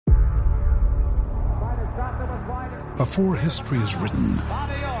Before history is written,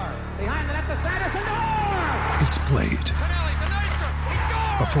 it's played.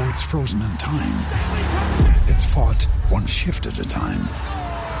 Before it's frozen in time, it's fought one shift at a time.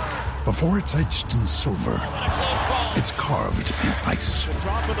 Before it's etched in silver, it's carved in ice.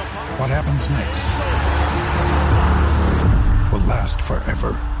 What happens next will last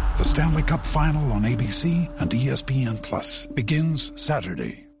forever. The Stanley Cup Final on ABC and ESPN Plus begins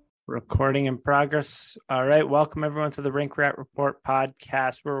Saturday. Recording in progress. All right. Welcome everyone to the Rink Rat Report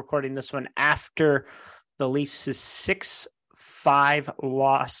podcast. We're recording this one after the Leafs' 6-5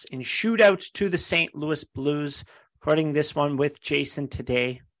 loss in shootouts to the St. Louis Blues. Recording this one with Jason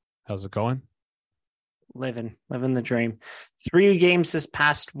today. How's it going? Living the dream. 3 games this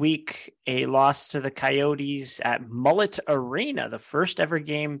past week. A loss to the Coyotes at Mullet Arena, the first ever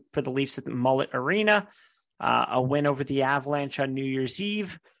game for the Leafs at the Mullet Arena. A win over the Avalanche on New Year's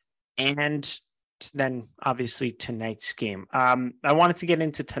Eve. And then obviously tonight's game. I wanted to get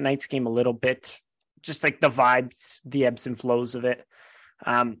into tonight's game a little bit, just like the vibes, the ebbs and flows of it.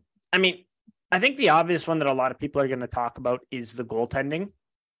 I think the obvious one that a lot of people are going to talk about is the goaltending.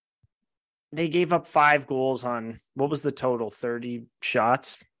 They gave up 5 goals on, what was the total? 30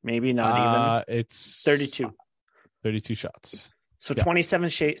 shots? Maybe not even. It's 32. 32 shots. So yeah.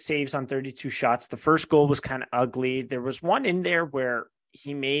 27 saves on 32 shots. The first goal was kind of ugly. There was one in there where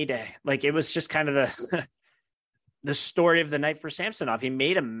he made it was just kind of the story of the night for Samsonov. He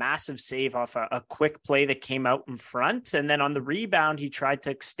made a massive save off a quick play that came out in front. And then on the rebound, he tried to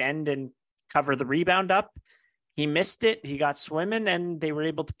extend and cover the rebound up. He missed it. He got swimming and they were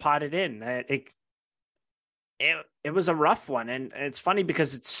able to pot it in. It was a rough one. And it's funny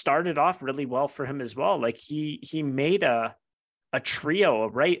because it started off really well for him as well. Like he made a trio,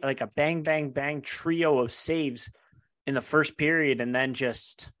 right? Like a bang, bang, bang trio of saves in the first period, and then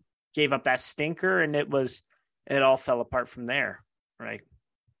just gave up that stinker, and it all fell apart from there. Right.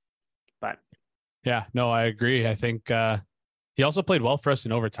 But yeah, no, I agree. I think he also played well for us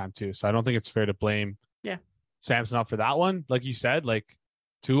in overtime too. So I don't think it's fair to blame Samsonov for that one. Like you said,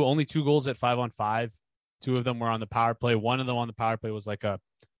 only 2 goals at 5-on-5. 2 of them were on the power play. One of them on the power play was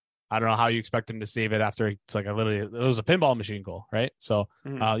I don't know how you expect him to save it after it was a pinball machine goal, right? So,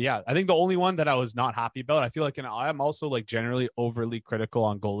 I think the only one that I was not happy about, I feel like I'm also generally overly critical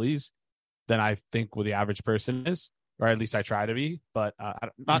on goalies than I think the average person is, or at least I try to be, but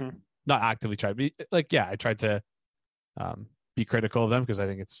not actively try to be. I tried to be critical of them because I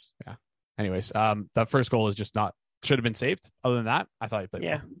think it's, yeah. Anyways, that first goal is just should have been saved. Other than that, I thought he played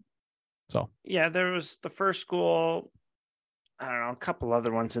well. So, yeah, there was the first goal. I don't know, a couple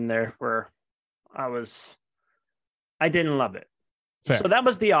other ones in there where I didn't love it. Fair. So that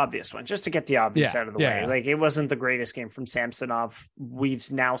was the obvious one, just to get the obvious out of the way. Yeah. It wasn't the greatest game from Samsonov.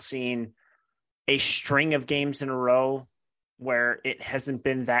 We've now seen a string of games in a row where it hasn't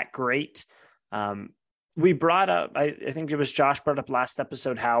been that great. We brought up, I think it was Josh brought up last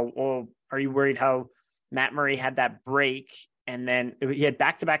episode, are you worried how Matt Murray had that break? And then he had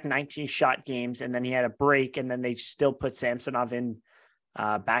back-to-back 19-shot games, and then he had a break, and then they still put Samsonov in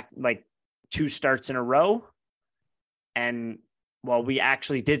back 2 starts in a row. And, we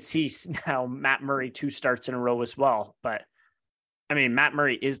actually did see now Matt Murray 2 starts in a row as well. But, Matt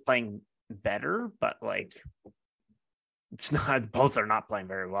Murray is playing better, but, it's not – both are not playing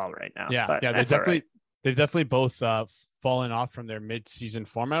very well right now. Yeah, but they've definitely both fallen off from their mid-season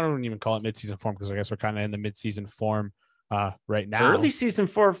form. I don't even call it mid-season form because I guess we're kind of in the mid-season form right now. Early season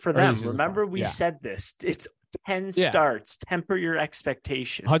form for them. Remember, we said this. It's 10 starts. Temper your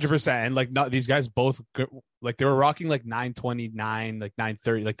expectations. 100%. And these guys both they were rocking 929,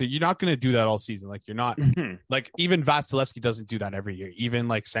 930. You're not going to do that all season. You're not even Vasilevsky doesn't do that every year. Even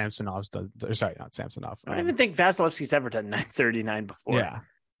Samsonov's does. Sorry, not Samsonov. I don't even think Vasilevsky's ever done 939 before. Yeah,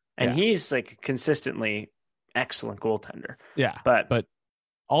 and he's consistently excellent goaltender. Yeah, but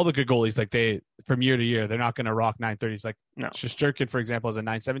all the good goalies, they from year to year, they're not going to rock 930s. No. Shesterkin, for example, is a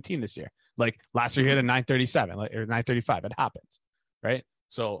 917 this year. Last year he had a 937 or 935. It happens, right?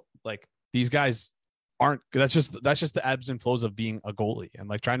 So these guys aren't. That's just the ebbs and flows of being a goalie,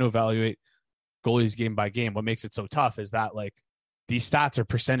 and trying to evaluate goalies game by game. What makes it so tough is that these stats are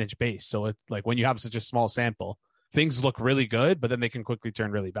percentage based. So it when you have such a small sample, things look really good, but then they can quickly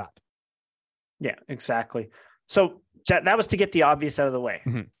turn really bad. Yeah, exactly. So that was to get the obvious out of the way.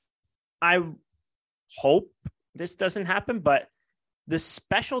 Mm-hmm. I hope this doesn't happen, but the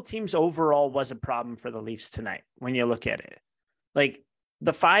special teams overall was a problem for the Leafs tonight when you look at it.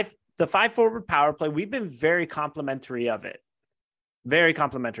 The 5-forward power play, we've been very complimentary of it. Very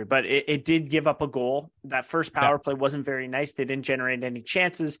complimentary, but it did give up a goal. That first power play wasn't very nice. They didn't generate any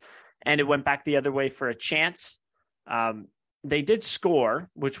chances, and it went back the other way for a chance. They did score,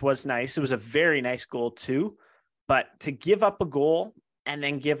 which was nice. It was a very nice goal too, but to give up a goal and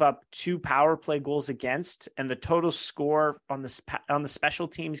then give up 2 power play goals against, and the total score on the special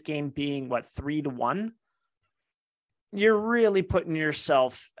teams game being 3-1, you're really putting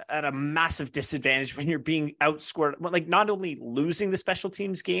yourself at a massive disadvantage when you're being outscored. Like, not only losing the special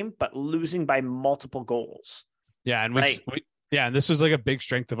teams game, but losing by multiple goals. Yeah. And and this was like a big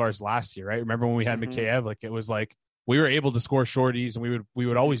strength of ours last year, right? Remember when we had Mikheyev, like it was like we were able to score shorties, and we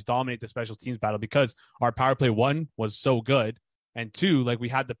would always dominate the special teams battle because our power play, 1, was so good, and 2, like we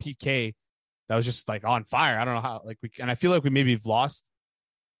had the PK that was just like on fire. I don't know how, and I feel like we maybe have lost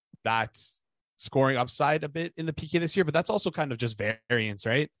that scoring upside a bit in the PK this year, but that's also kind of just variance,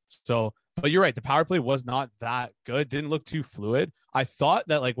 right? So, but you're right, the power play was not that good, didn't look too fluid. I thought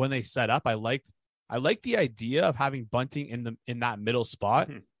that like when they set up, I liked the idea of having Bunting in that middle spot,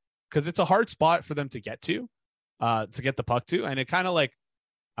 because it's a hard spot for them to get the puck to, and it kind of like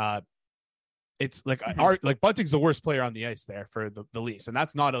it's like like Bunting's the worst player on the ice there for the Leafs, and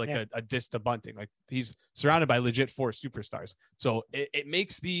that's not a diss to Bunting. Like, he's surrounded by legit 4 superstars, so it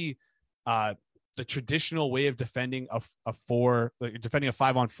makes the traditional way of defending a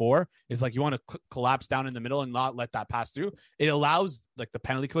 5-on-4 is like you want to collapse down in the middle and not let that pass through. It allows like the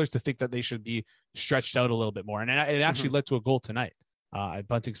penalty killers to think that they should be stretched out a little bit more, and it actually led to a goal tonight.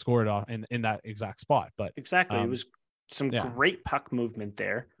 Bunting scored in that exact spot, but exactly, it was some great puck movement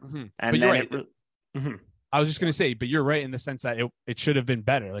there. And but you're right. I was just going to say, but you're right in the sense that it should have been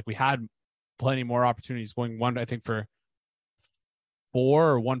better. Like, we had plenty more opportunities going 1, I think, for 4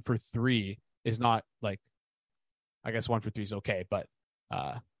 or 1 for 3 is not like, I guess 1 for 3 is okay. But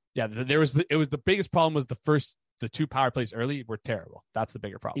the biggest problem was the 2 power plays early were terrible. That's the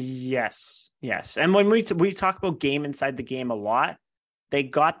bigger problem. Yes. And when we talk about game inside the game a lot, they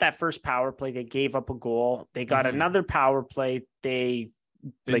got that first power play. They gave up a goal. They got another power play. They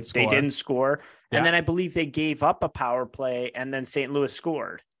didn't score. Yeah. And then I believe they gave up a power play, and then St. Louis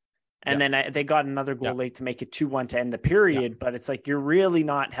scored. And then they got another goal late to make it 2-1 to end the period. But it's like, you're really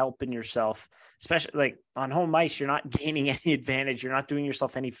not helping yourself, especially like on home ice. You're not gaining any advantage. You're not doing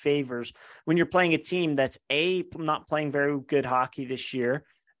yourself any favors when you're playing a team that's A, not playing very good hockey this year,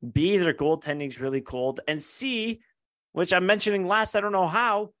 B, their goaltending is really cold, and C, which I'm mentioning last, I don't know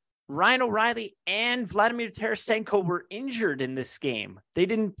how, Ryan O'Reilly and Vladimir Tarasenko were injured in this game. They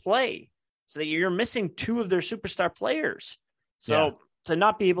didn't play. So you're missing 2 of their superstar players. So to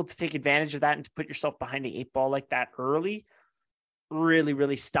not be able to take advantage of that and to put yourself behind the 8 ball like that early really,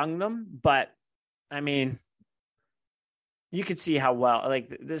 really stung them. But I mean, you could see how well,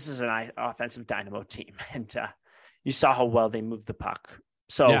 like, this is an offensive dynamo team, and you saw how well they moved the puck.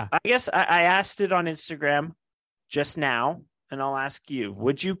 So I guess I asked it on Instagram just now, and I'll ask you,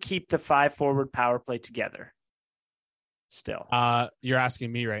 would you keep the 5 forward power play together still? You're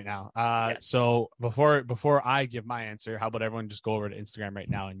asking me right now. Yes. So before I give my answer, how about everyone just go over to Instagram right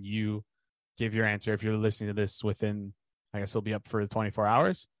now and you give your answer if you're listening to this within, I guess it'll be up for 24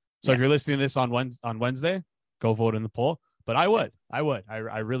 hours. So if you're listening to this on Wednesday, go vote in the poll. But I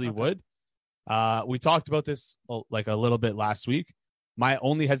really would. We talked about this like a little bit last week. My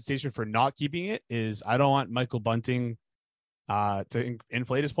only hesitation for not keeping it is I don't want Michael Bunting to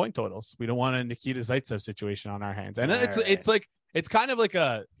inflate his point totals. We don't want a Nikita Zaitsev situation on our hands. And it's kind of like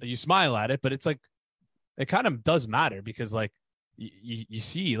you smile at it, but it's like, it kind of does matter because like you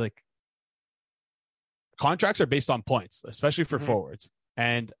see, like, contracts are based on points, especially for forwards.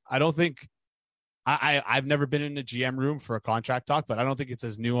 And I don't think I've never been in a GM room for a contract talk, but I don't think it's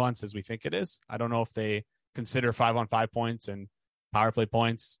as nuanced as we think it is. I don't know if they consider 5-on-5 points and power play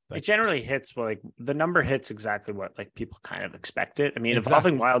points. It generally hits, well, like the number hits exactly what like people kind of expect it. I mean,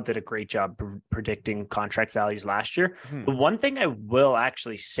 Evolving Wild did a great job predicting contract values last year. The one thing I will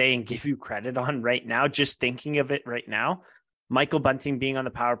actually say and give you credit on right now, just thinking of it right now, Michael Bunting being on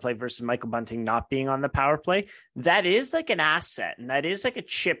the power play versus Michael Bunting not being on the power play, that is like an asset, and that is like a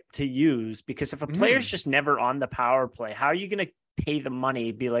chip to use, because if a player's just never on the power play, how are you going to pay the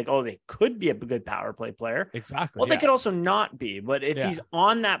money, be like, oh, they could be a good power play player? Exactly. Well, they could also not be, but if he's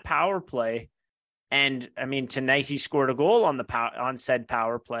on that power play, and I mean, tonight he scored a goal on said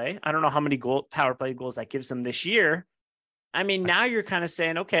power play. I don't know how many power play goals that gives him this year. I mean, now you're kind of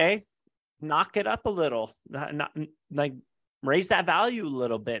saying, okay, knock it up a little, not like raise that value a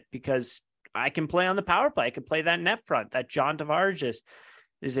little bit, because I can play on the power play. I can play that net front, that John Tavares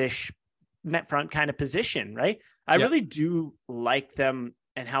is ish net front kind of position, right? I really do like them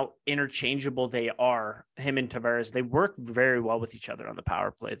and how interchangeable they are, him and Tavares. They work very well with each other on the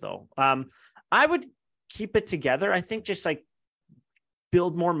power play, though. I would keep it together. I think just like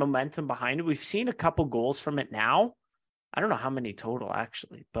build more momentum behind it. We've seen a couple goals from it now. I don't know how many total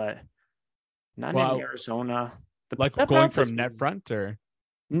actually, but none in Arizona. Like going from net front or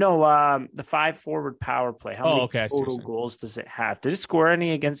no, the 5 forward power play. How many total goals does it have? Did it score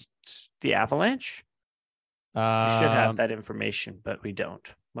any against the Avalanche? We should have that information, but we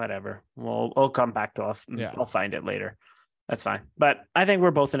don't. Whatever. We'll come back to it. Yeah. I'll find it later. That's fine. But I think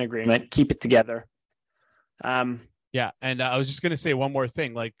we're both in agreement. Keep it together. Yeah, and I was just going to say one more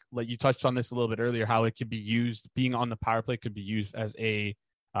thing. Like you touched on this a little bit earlier, how it could be used, being on the power play could be used as a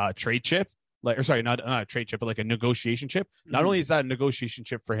trade chip. Not a trade chip, but like a negotiation chip. Mm-hmm. Not only is that a negotiation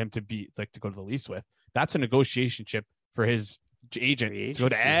chip for him to go to the Leafs with, that's a negotiation chip for his agent to go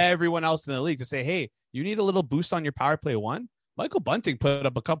to everyone else in the league to say, hey, you need a little boost on your power play one. Michael Bunting put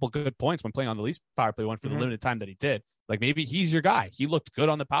up a couple good points when playing on the Leafs power play one for the limited time that he did. Like maybe he's your guy. He looked good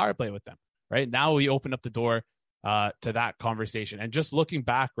on the power play with them. Right now, we open up the door to that conversation. And just looking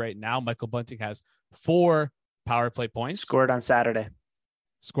back right now, Michael Bunting has 4 power play points. Scored on Saturday.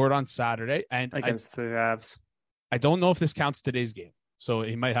 And against the Avs. I don't know if this counts today's game. So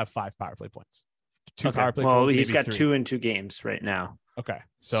he might have 5 power play points. 2 power play goals. Well, he's got 3. 2 in 2 games right now. Okay.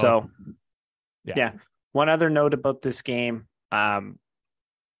 So yeah. One other note about this game, the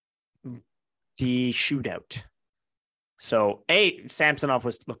shootout. So Samsonov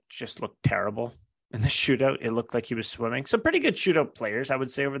looked terrible in the shootout. It looked like he was swimming. Some pretty good shootout players, I would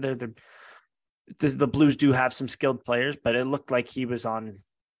say, over there. The Blues do have some skilled players, but it looked like he was on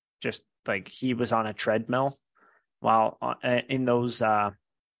a treadmill while in those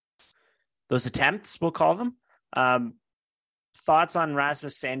attempts, we'll call them. Thoughts on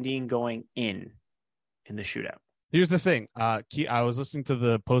Rasmus Sandin going in the shootout? Here's the thing. I was listening to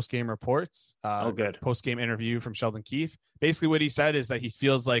the post-game reports. Good. Post-game interview from Sheldon Keefe. Basically what he said is that he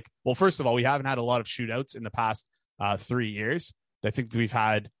feels like, well, first of all, we haven't had a lot of shootouts in the past 3 years. I think we've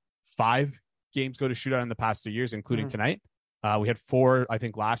had 5 games go to shootout in the past 3 years, including tonight. We had 4, I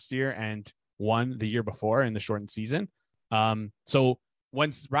think, last year and 1 the year before in the shortened season. So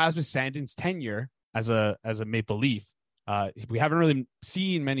once Rasmus Sandin's tenure as a Maple Leaf, we haven't really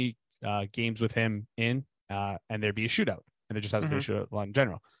seen many games with him in, and there'd be a shootout, and there just hasn't been a shootout a lot in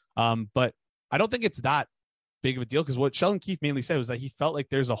general. But I don't think it's that big of a deal, because what Sheldon Keefe mainly said was that he felt like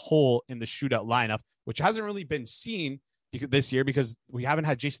there's a hole in the shootout lineup, which hasn't really been seen this year because we haven't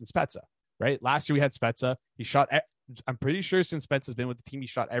had Jason Spezza, right? Last year we had Spezza. He shot, I'm pretty sure since Spezza's been with the team, he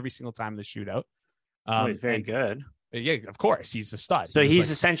shot every single time in the shootout. He's very good. Yeah, of course. He's a stud. So he's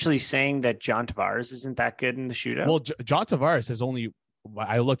essentially saying that John Tavares isn't that good in the shootout? Well, John Tavares has only,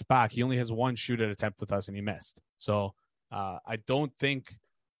 I looked back, he only has 1 shootout attempt with us and he missed. So I don't think.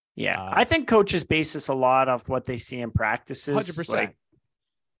 Yeah, I think coaches base this a lot off what they see in practices. 100%. Like,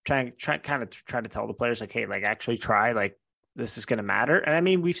 try to tell the players, like, hey, like, actually try, like, this is going to matter. And I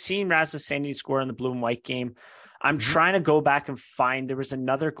mean, we've seen Rasmus Sandin score in the blue and white game. I'm trying to go back and find, there was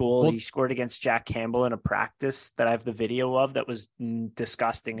another goal he scored against Jack Campbell in a practice that I have the video of that was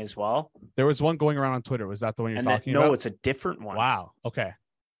disgusting as well. There was one going around on Twitter. Was that the one you're talking about? No, it's a different one. Wow. Okay.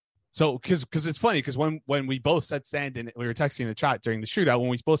 So, because it's funny, because when we both said Sandin, we were texting in the chat during the shootout, when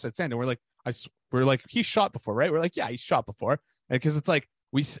we both said Sandin, we're like, he's shot before, right? We're like, yeah, he's shot before. Because it's like,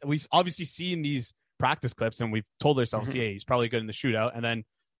 we've obviously seen these practice clips and we've told ourselves, yeah, he's probably good in the shootout. And then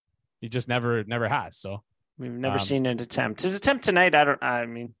he just never has. So we've never seen an attempt. His attempt tonight,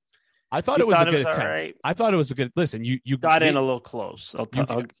 I thought it was a good attempt. Right. I thought it was a good. Listen, you got in a little close.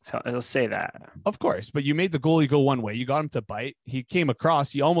 I'll say that. Of course, but you made the goalie go one way. You got him to bite. He came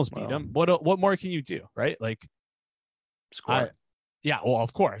across. You almost beat him. What more can you do, right? Like, score. Yeah. Well,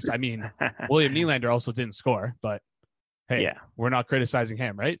 of course. I mean, William Nylander also didn't score, but hey, we're not criticizing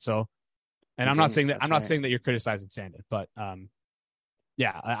him, right? So, and I'm not saying that. I'm not saying that you're criticizing Sandin, but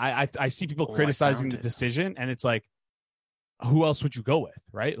yeah, I see people criticizing the decision, and it's like, who else would you go with,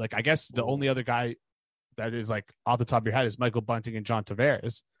 right? Like, I guess the only other guy that is like off the top of your head is Michael Bunting and John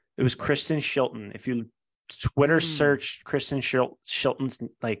Tavares. It was Kristen Shilton. If you Twitter search Kristen Shilton's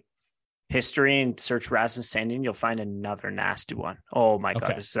like history and search Rasmus Sandin, you'll find another nasty one. Oh my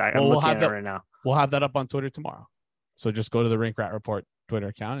God. I'm looking at it right now. We'll have that up on Twitter tomorrow. So just go to the Rink Rat Report Twitter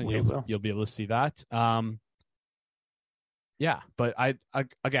account and you'll be able to see that. Yeah, but I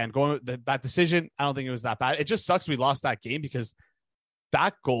again, going with that decision, I don't think it was that bad. It just sucks we lost that game because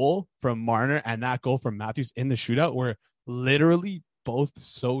that goal from Marner and that goal from Matthews in the shootout were literally both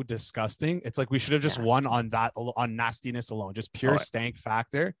so disgusting. It's like we should have just won on nastiness alone, just pure stank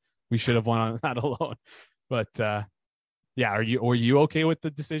factor. We should have won on that alone. But yeah, were you okay with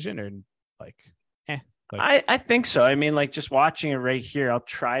the decision or like? I think so. I mean, like, just watching it right here, I'll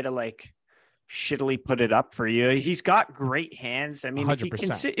try to shittily put it up for you. He's got great hands. I mean,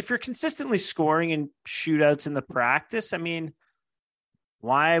 100%. if you're consistently scoring in shootouts in the practice, I mean,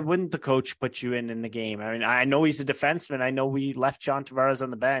 why wouldn't the coach put you in the game? I mean, I know he's a defenseman. I know we left John Tavares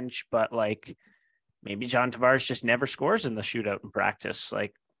on the bench, but like maybe John Tavares just never scores in the shootout in practice.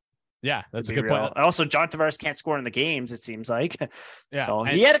 Like, yeah, that's a good point. Also, John Tavares can't score in the games, it seems like. Yeah. So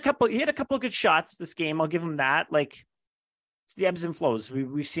he had a couple of good shots this game. I'll give him that. Like, it's the ebbs and flows.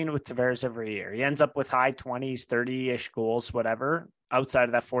 We've seen it with Tavares every year. He ends up with high 20s, 30-ish goals, whatever, outside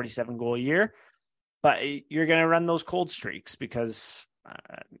of that 47 goal year. But you're going to run those cold streaks because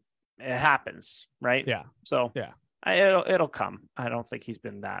it happens, right? Yeah. So yeah, it'll come. I don't think he's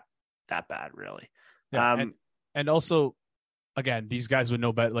been that bad, really. Yeah. And also, again, these guys would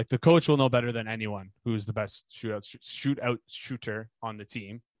know better. Like the coach will know better than anyone who's the best shootout shooter on the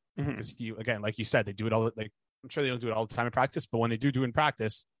team. Because again, like you said, they do it all. Like I'm sure they don't do it all the time in practice, but when they do in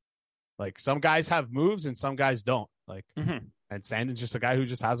practice, like some guys have moves and some guys don't. Like, and Sandin's just a guy who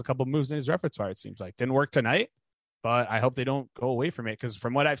just has a couple moves in his repertoire. It seems like didn't work tonight, but I hope they don't go away from it because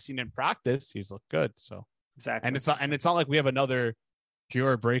from what I've seen in practice, he's looked good. So exactly, and it's not like we have another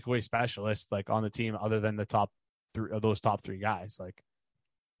pure breakaway specialist like on the team other than the top top three guys. Like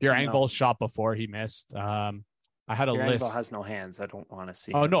your Engvall shot before he missed. I had a list. Engvall has no hands. I don't want to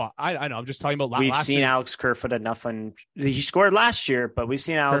see. Oh, no, I know. I'm just talking about we've last seen year. Alex Kerfoot enough on. He scored last year, but we've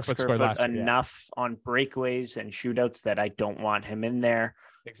seen Alex Kerfoot enough on breakaways and shootouts that I don't want him in there.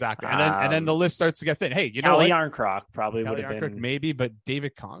 Exactly, and then the list starts to get thin. Hey, you Kelly know, Yarncroc probably would have been maybe, but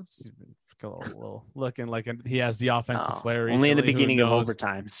David Combs looking like he has the offensive flair. Only in the beginning of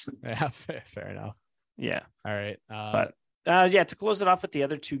overtimes. Yeah, fair enough. Yeah. All right. But to close it off with the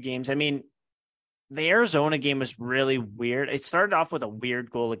other two games, I mean, the Arizona game was really weird. It started off with a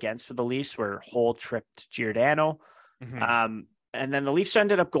weird goal against for the Leafs where Hull tripped Giordano. And then the Leafs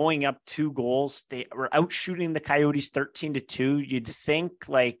ended up going up 2 goals. They were out shooting the Coyotes 13-2. You'd think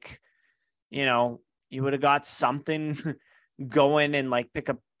like, you would have got something going and like pick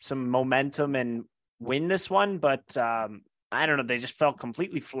up some momentum and win this one. But I don't know. They just fell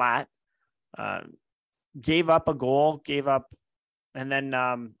completely flat. Gave up a goal, and then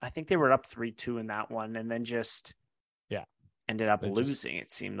I think they were up 3-2 in that one, and then just ended up losing. It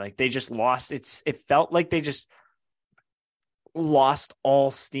seemed like they just lost. It felt like they just lost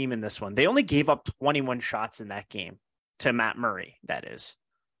all steam in this one. They only gave up 21 shots in that game to Matt Murray, that is,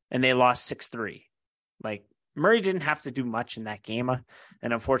 and they lost 6-3. Like Murray didn't have to do much in that game,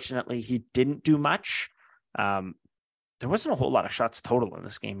 and unfortunately, he didn't do much. There wasn't a whole lot of shots total in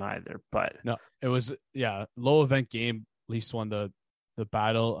this game either, but no, it was low event game. Leafs won the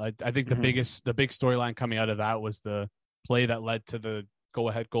battle. I think the big storyline coming out of that was the play that led to the go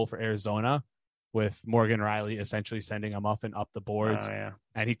ahead goal for Arizona, with Morgan Rielly essentially sending a muffin up the boards,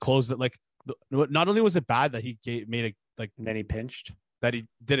 and he closed it. Like, not only was it bad that he made then he pinched, that he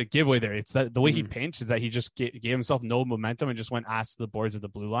did a giveaway there. It's that the way he pinched is that he just gave himself no momentum and just went ass to the boards of the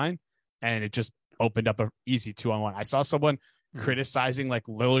blue line, and it just opened up a easy 2-on-1. I saw someone criticizing like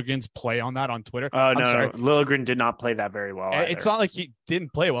Liljegren's play on that on Twitter. Oh, no, Liljegren did not play that very well. It's not like he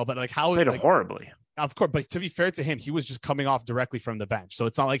didn't play well, but like how he played horribly. Of course, but to be fair to him, he was just coming off directly from the bench, so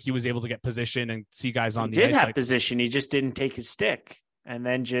it's not like he was able to get position and see guys on the ice. He did have position, he just didn't take his stick, and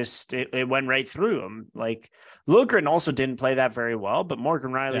then just it went right through him. Like Liljegren also didn't play that very well, but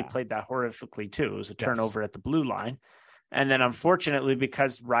Morgan Rielly played that horrifically too. It was a turnover at the blue line. And then unfortunately,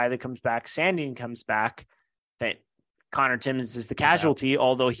 because Rielly comes back, Sandin comes back, that Connor Timmins is the casualty,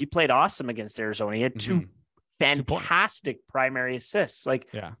 although he played awesome against Arizona. He had 2 fantastic primary assists. Like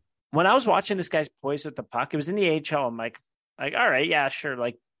when I was watching this guy's poise with the puck, it was in the AHL. I'm like, all right, yeah, sure.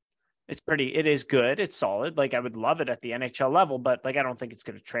 Like it is good. It's solid. Like I would love it at the NHL level, but like, I don't think it's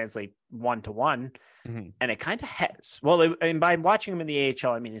going to translate 1-to-1. And it kind of has. Well, and by watching him in the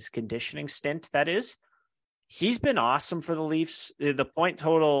AHL, I mean his conditioning stint, that is. He's been awesome for the Leafs. The point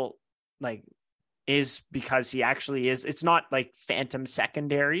total, like, is because he actually is. It's not like phantom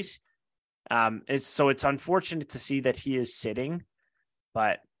secondaries. It's unfortunate to see that he is sitting,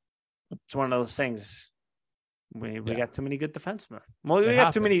 but it's one of those things. We got too many good defensemen. Well, we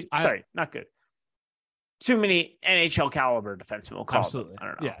got too many. Not good. Too many NHL caliber defensemen. We'll call them. I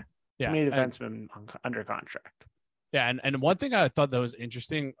don't know. Too many defensemen under contract. Yeah, and one thing I thought that was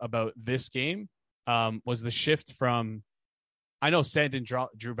interesting about this game was the shift from, I know Sandin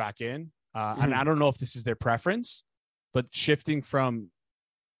drew back in, and I don't know if this is their preference, but shifting from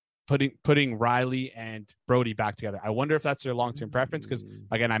putting Rielly and Brody back together. I wonder if that's their long-term preference, because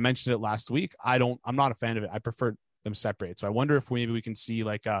again, I mentioned it last week. I'm not a fan of it. I prefer them separate. So I wonder if maybe we can see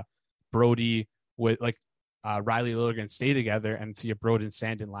like a Brody with like Rielly Liljegren stay together and see a Brody and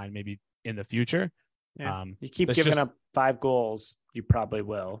Sandin line maybe in the future. Yeah. You keep giving up 5 goals, you probably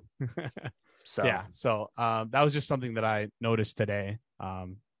will. So that was just something that I noticed today.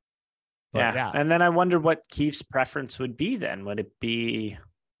 And then I wonder what Keefe's preference would be then. Would it be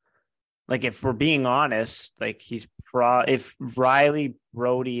like, if we're being honest, like if Riley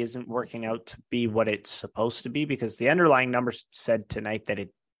Brody isn't working out to be what it's supposed to be, because the underlying numbers said tonight that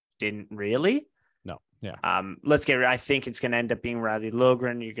it didn't really. No. Yeah. I think it's going to end up being Riley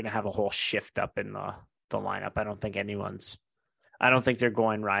Logren. You're going to have a whole shift up in the lineup. I don't think they're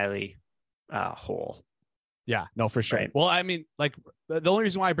going Riley whole. Yeah, no, for sure. Right. Well, I mean, like, the only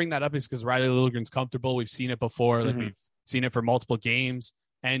reason why I bring that up is because Riley Lilligren's comfortable. We've seen it before. Like, we've seen it for multiple games.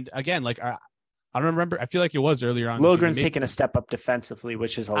 And again, like, I don't remember. I feel like it was earlier on. Lilligren's taken a step up defensively,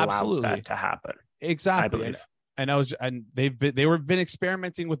 which has allowed that to happen. Exactly. I believe. And they've been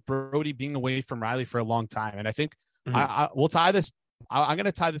experimenting with Brody being away from Riley for a long time. And I think we'll tie this. I'm going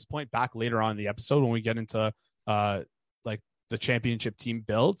to tie this point back later on in the episode when we get into like the championship team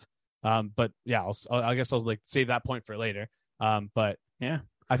build. But yeah, I guess I'll like save that point for later. But yeah,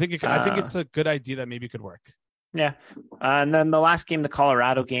 I think it's a good idea that maybe could work. Yeah. And then the last game, the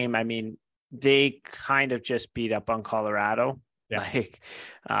Colorado game, I mean, they kind of just beat up on Colorado. Yeah. Like,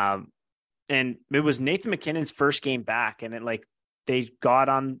 and it was Nathan McKinnon's first game back, and they got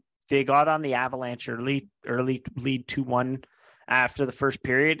on the Avalanche early lead 2-1 after the first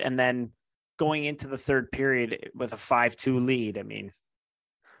period, and then going into the third period with a 5-2 lead. I mean,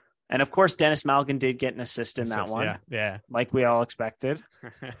 and of course, Dennis Malgin did get an assist in that one. Yeah. Like we all expected.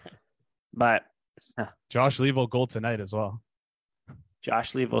 But Josh Levo goal tonight as well.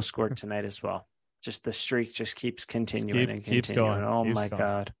 Josh Levo scored tonight as well. Just the streak just keeps continuing keeps going. Oh my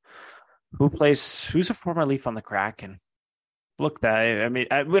God. Who's a former Leaf on the Kraken? Look that. I mean,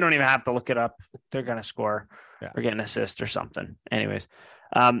 we don't even have to look it up. They're going to score or get an assist or something. Anyways,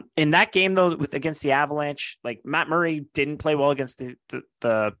 in that game though, against the Avalanche, like Matt Murray didn't play well against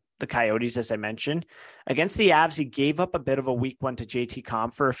the Coyotes, as I mentioned. Against the Avs, he gave up a bit of a weak one to JT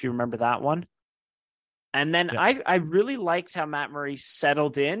Compher, if you remember that one. And then I really liked how Matt Murray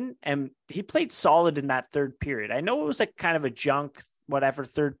settled in, and he played solid in that third period. I know it was like kind of a junk, whatever,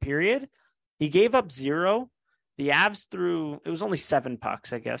 third period. He gave up 0. The Avs it was only 7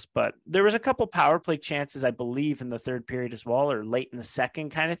 pucks, I guess, but there was a couple power play chances, I believe, in the third period as well, or late in the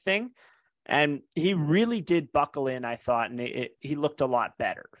second kind of thing. And he really did buckle in, I thought, and he looked a lot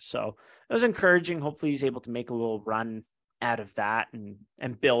better. So it was encouraging. Hopefully he's able to make a little run out of that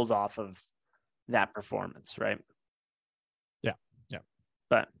and build off of that performance, right? Yeah.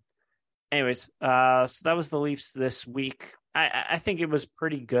 But anyways, so that was the Leafs this week. I think it was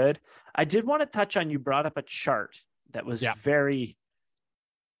pretty good. I did want to touch on, you brought up a chart that was very,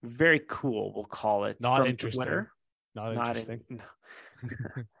 very cool, we'll call it. Not interesting. Not interesting.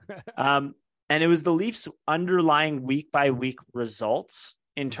 And it was the Leafs' underlying week-by-week results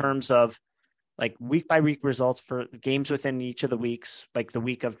in terms of like week-by-week results for games within each of the weeks, like the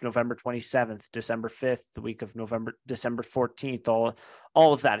week of November 27th, December 5th, the week of December 14th,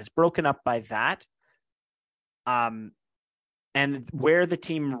 all of that. It's broken up by that. And where the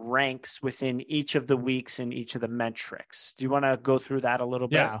team ranks within each of the weeks and each of the metrics. Do you want to go through that a little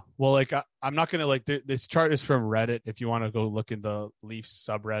bit? Yeah. Well, like I'm not going to this chart is from Reddit. If you want to go look in the Leafs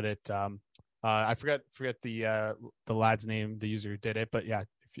subreddit, I forget the lad's name, the user who did it, but yeah,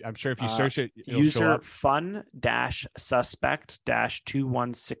 I'm sure if you search it, it'll show up.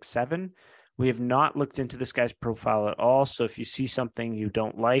 Fun-suspect-2167. We have not looked into this guy's profile at all. So if you see something you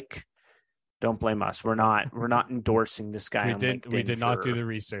don't like, don't blame us. We're not endorsing this guy. We did not do the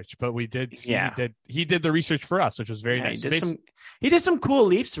research, but we did. He did the research for us, which was very nice. He did some cool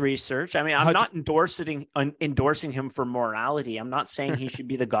Leafs research. I mean, I'm not endorsing him for morality. I'm not saying he should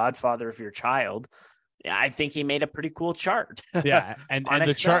be the godfather of your child. I think he made a pretty cool chart. Yeah, and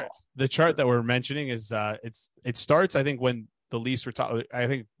the chart that we're mentioning is it starts, I think, when the Leafs were talking. I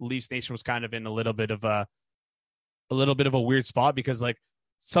think Leafs Nation was kind of in a little bit of a weird spot, because like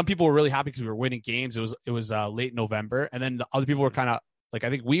some people were really happy because we were winning games. It was late November, and then the other people were kind of like,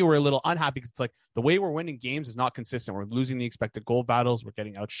 I think we were a little unhappy because it's like the way we're winning games is not consistent. We're losing the expected goal battles. We're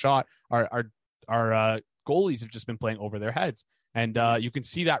getting outshot. Our goalies have just been playing over their heads, and you can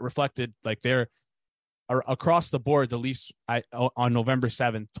see that reflected like they're across the board. The Leafs on November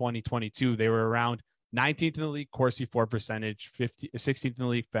 7th, 2022, they were around 19th in the league Corsi for percentage, 16th in the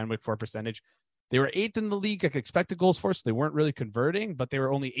league Fenwick for percentage. They were 8th in the league like expected goals for, so they weren't really converting, but they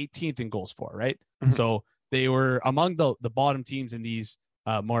were only 18th in goals for, right? Mm-hmm. So they were among the bottom teams in these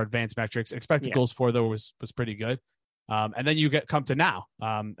more advanced metrics. Expected goals for, though, was pretty good. And then you come to now,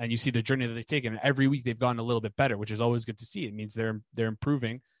 and you see the journey that they've taken. Every week they've gotten a little bit better, which is always good to see. It means they're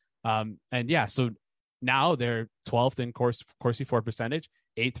improving. And yeah, so now they're 12th in Corsi for percentage,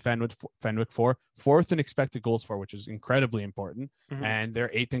 8th Fenwick for, 4th in expected goals for, which is incredibly important. Mm-hmm. And they're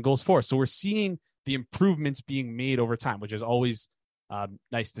 8th in goals for. So we're seeing the improvements being made over time, which is always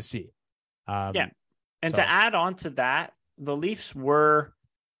nice to see. Yeah. And to add on to that, the Leafs were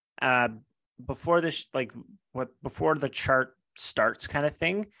before this, before the chart starts kind of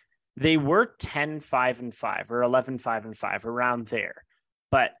thing, they were 10-5-5 or 11-5-5 around there.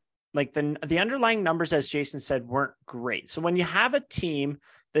 But like the underlying numbers, as Jason said, weren't great. So when you have a team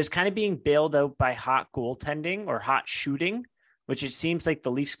that's kind of being bailed out by hot goaltending or hot shooting, which it seems like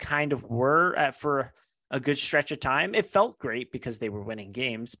the Leafs kind of were for a good stretch of time, it felt great because they were winning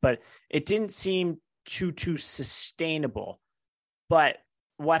games, but it didn't seem too sustainable. But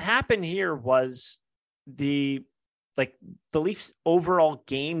what happened here was the Leafs overall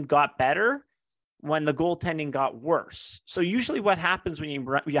game got better when the goaltending got worse. So usually what happens when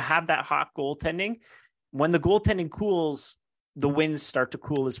you have that hot goaltending, when the goaltending cools, the wins start to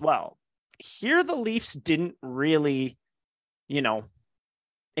cool as well. Here, the Leafs didn't really,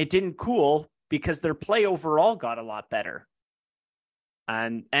 it didn't cool because their play overall got a lot better.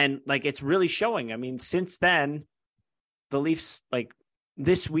 And like, it's really showing. I mean, since then, the Leafs, like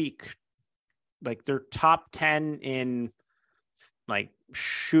this week, like they're top 10 in like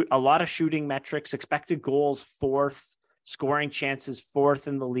shoot a lot of shooting metrics, expected goals 4th, scoring chances 4th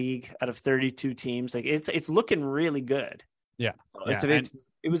in the league out of 32 teams. Like it's looking really good. Yeah.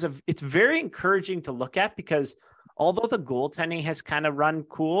 It's very encouraging to look at because although the goaltending has kind of run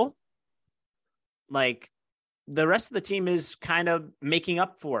cool, like the rest of the team is kind of making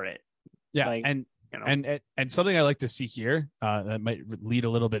up for it. Yeah. And something I like to see here that might lead a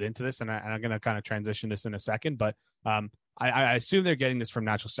little bit into this, and I'm going to kind of transition this in a second, but I assume they're getting this from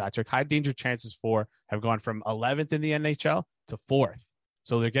natural stat trick. High danger chances for have gone from 11th in the NHL to 4th.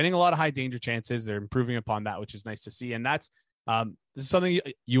 So they're getting a lot of high danger chances. They're improving upon that, which is nice to see. And that's this is something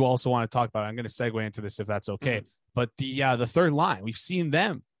you also want to talk about. I'm going to segue into this if that's okay. Mm-hmm. But the third line, we've seen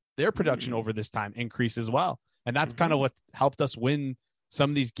their production over this time increase as well. And that's kind of what helped us win some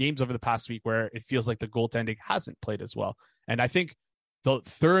of these games over the past week where it feels like the goaltending hasn't played as well. And I think the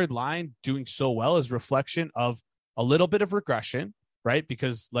third line doing so well is reflection of a little bit of regression, right?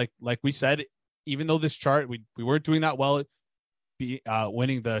 Because like we said, even though this chart, we weren't doing that well,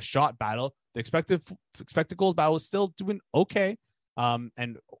 winning the shot battle, the expected goals battle was still doing okay.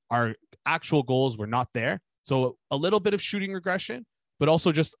 And our actual goals were not there. So a little bit of shooting regression, but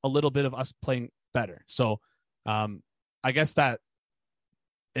also just a little bit of us playing better. So I guess that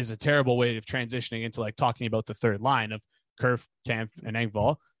is a terrible way of transitioning into like talking about the third line of Kerf, Kampf, and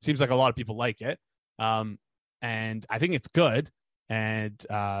Engvall. Seems like a lot of people like it. And I think it's good. And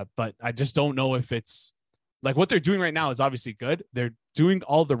but I just don't know if it's like what they're doing right now is obviously good. They're doing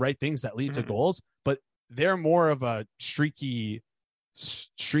all the right things that lead to goals, but they're more of a streaky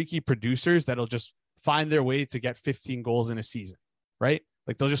producers that'll just find their way to get 15 goals in a season, right?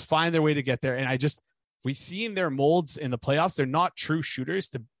 Like they'll just find their way to get there. And we've seen their molds in the playoffs. They're not true shooters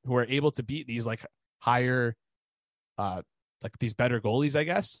who are able to beat these like higher, like these better goalies, I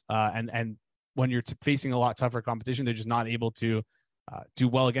guess. And when you're facing a lot tougher competition, they're just not able to do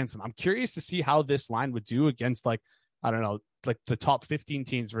well against them. I'm curious to see how this line would do against like, I don't know, like the top 15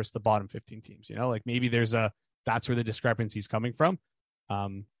 teams versus the bottom 15 teams, like maybe that's where the discrepancy is coming from.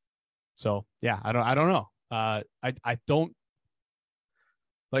 So yeah, I don't know. I don't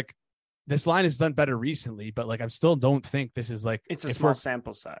like, this line has done better recently, but like I still don't think this is like it's a small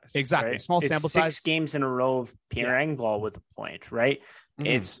sample size. Exactly, right? Small sample size. 6 games in a row of Pierre Engvall with a point, right? Mm-hmm.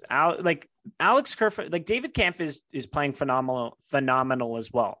 It's out like Alex Kerf, like David Kampf is playing phenomenal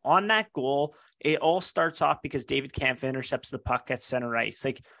as well. On that goal, it all starts off because David Kampf intercepts the puck at center ice.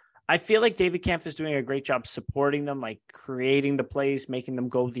 Like I feel like David Kampf is doing a great job supporting them, like creating the plays, making them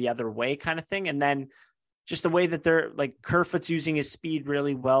go the other way kind of thing. And then just the way that they're like Kerfoot's using his speed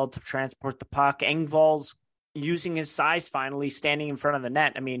really well to transport the puck. Engvall's using his size, finally standing in front of the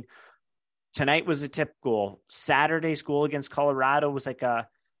net. I mean, tonight was a tip goal. Saturday's goal against Colorado was like a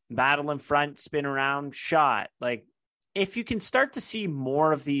battle in front, spin around shot. Like if you can start to see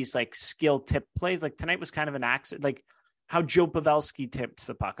more of these like skill tip plays, like tonight was kind of an accident, like how Joe Pavelski tips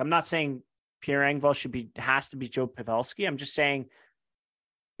the puck. I'm not saying Pierre Engvall has to be Joe Pavelski. I'm just saying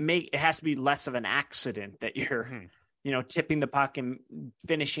it has to be less of an accident that you're, tipping the puck and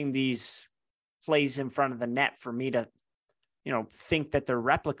finishing these plays in front of the net for me to, think that they're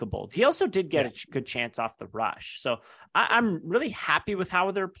replicable. He also did get a good chance off the rush. So I'm really happy with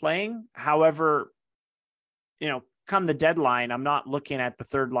how they're playing. However, come the deadline, I'm not looking at the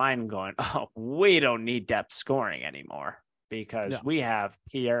third line and going, oh, we don't need depth scoring anymore. because we have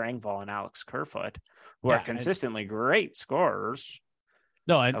Pierre Engvall and Alex Kerfoot, who are consistently great scorers.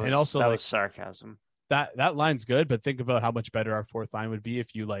 No, and also that like, was sarcasm. That line's good, but think about how much better our fourth line would be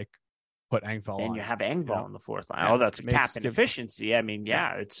if you like put Engvall on. And you have Engvall on the fourth line. Yeah, that's a cap and efficiency. I mean,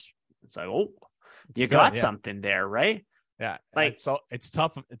 it's like, you got something there, right? Yeah. Like, so it's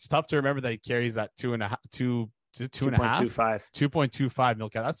tough. It's tough to remember that he carries that 2.25 mil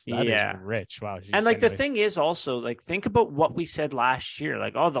cap. That is rich. Wow. Geez, and like, the thing is also, like, think about what we said last year.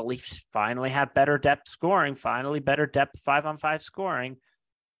 Like, the Leafs finally have better depth scoring, better depth 5-on-5 scoring.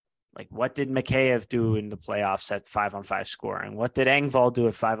 Like, what did Mikheyev do in the playoffs at 5-on-5 scoring? What did Engvall do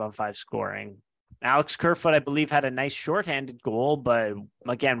at 5-on-5 scoring? Alex Kerfoot, I believe, had a nice shorthanded goal, but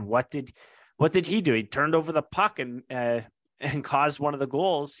again, what did he do? He turned over the puck and caused one of the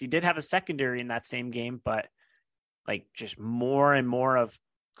goals. He did have a secondary in that same game, but like, just more and more of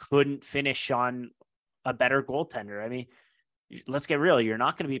couldn't finish on a better goaltender. I mean, let's get real. You're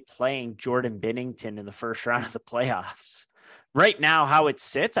not going to be playing Jordan Binnington in the first round of the playoffs. Right now, how it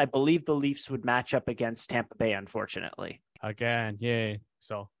sits, I believe the Leafs would match up against Tampa Bay, unfortunately. Again, yay.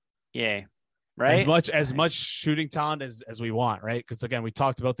 So, yay. Right? As much shooting talent as we want, right? Because again, we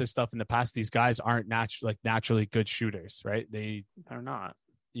talked about this stuff in the past. These guys aren't naturally good shooters, right? They're not.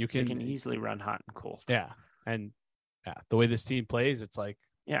 They can easily run hot and cold. Yeah. And the way this team plays, it's like,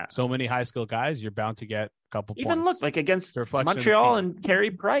 so many high skill guys, you're bound to get a couple points. Even look, like, against Montreal and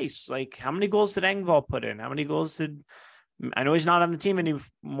Carey Price, like, how many goals did Engvall put in? How many goals did, I know he's not on the team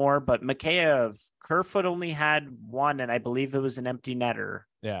anymore, but Mikheyev, Kerfoot only had one, and I believe it was an empty netter.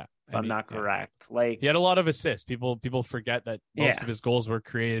 Yeah. If I'm not correct. Like, he had a lot of assists. People forget that most of his goals were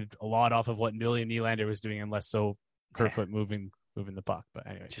created a lot off of what William Nylander was doing, and less so Kerfoot moving the puck. But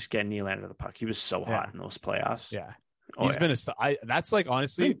anyway, just getting Nylander the puck. He was so hot in those playoffs. Yeah. He's been that's like,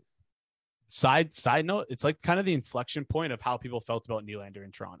 honestly, side note, it's like kind of the inflection point of how people felt about Nylander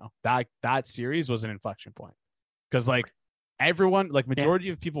in Toronto. That series was an inflection point, because like, everyone, like, majority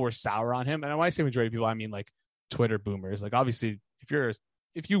of people were sour on him. And when I say majority of people, I mean like Twitter boomers. Like, obviously,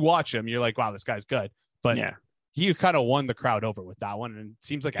 if you watch him, you're like, wow, this guy's good. But he kind of won the crowd over with that one. And it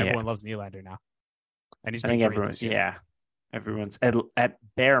seems like everyone loves Nylander now. And he's everyone's at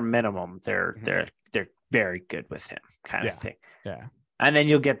bare minimum, they're very good with him, kind of thing. Yeah. And then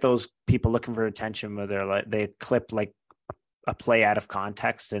you'll get those people looking for attention where they're like, they clip like a play out of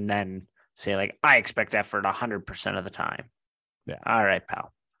context and then say like, I expect effort 100% of the time. Yeah. All right,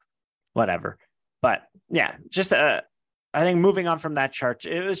 pal. Whatever. But yeah, just I think moving on from that chart,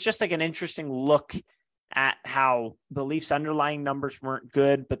 it was just like an interesting look at how the Leafs' underlying numbers weren't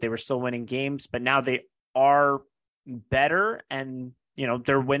good, but they were still winning games. But now they are better, and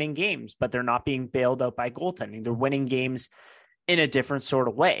they're winning games, but they're not being bailed out by goaltending. They're winning games in a different sort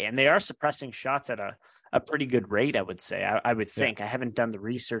of way, and they are suppressing shots at a pretty good rate, I would say. I would think. I haven't done the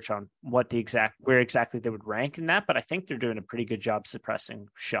research on where exactly they would rank in that, but I think they're doing a pretty good job suppressing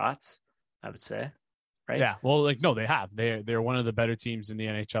shots, I would say. Right? Yeah. Well, like, no, they have. They're one of the better teams in the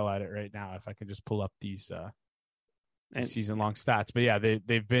NHL at it right now. If I can just pull up these season long stats, but yeah,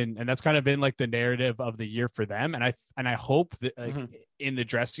 they've been, and that's kind of been like the narrative of the year for them. And I hope that in the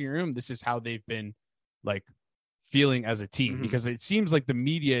dressing room, this is how they've been like feeling as a team, because it seems like the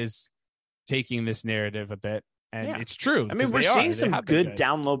media is taking this narrative a bit, and it's true. I mean, we're seeing some good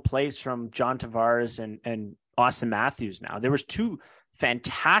download plays from John Tavares and Austin Matthews. Now there was two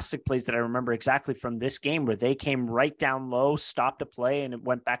fantastic plays that I remember exactly from this game where they came right down low, stopped a play, and it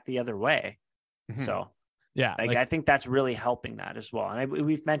went back the other way. So yeah, I think that's really helping that as well. And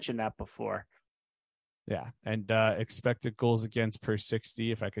we've mentioned that before. Yeah. And expected goals against per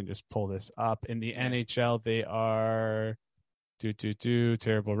 60. If I can just pull this up in the NHL, they are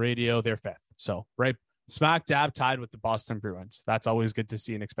terrible radio. They're fifth. So right smack dab tied with the Boston Bruins. That's always good to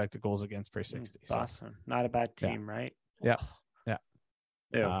see in expected goals against per 60. Boston, not a bad team, right? Yeah.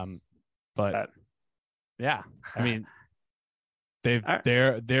 Yeah. But yeah, I mean,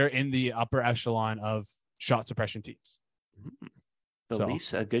 they're in the upper echelon of shot suppression teams. The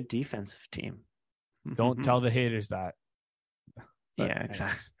Leafs, a good defensive team. Don't tell the haters that. But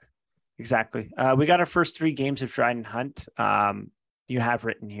exactly. We got our first 3 games of Dryden Hunt. You have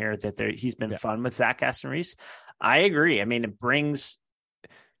written here that he's been fun with Zach Aston-Reese. I agree. I mean, it brings.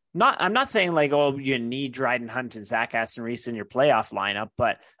 I'm not saying like, oh, you need Dryden Hunt and Zach Aston-Reese in your playoff lineup,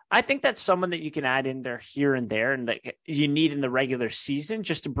 but I think that's someone that you can add in there here and there, and that you need in the regular season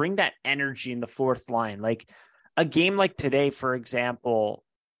just to bring that energy in the fourth line. Like a game like today, for example,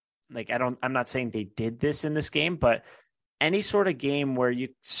 like I'm not saying they did this in this game, but any sort of game where you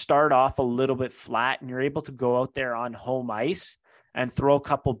start off a little bit flat and you're able to go out there on home ice and throw a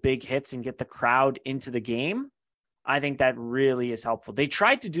couple big hits and get the crowd into the game, I think that really is helpful. They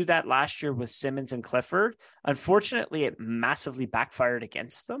tried to do that last year with Simmons and Clifford. Unfortunately, it massively backfired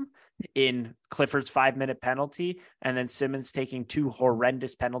against them in Clifford's 5-minute penalty, and then Simmons taking 2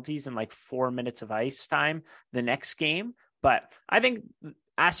 horrendous penalties in like 4 minutes of ice time the next game. But I think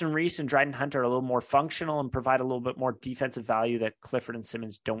Aston Reese and Dryden Hunt are a little more functional and provide a little bit more defensive value that Clifford and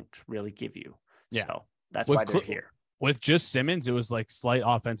Simmons don't really give you. Yeah. So that's why they're here. With just Simmons, it was like slight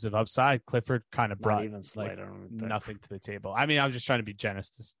offensive upside. Clifford kind of brought even slight, like nothing to the table. I mean, I was just trying to be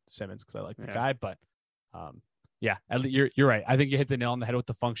generous to Simmons because I like the guy, but yeah, you're right. I think you hit the nail on the head with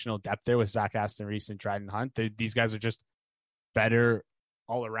the functional depth there with Zach Aston Reese and Dryden Hunt. These guys are just better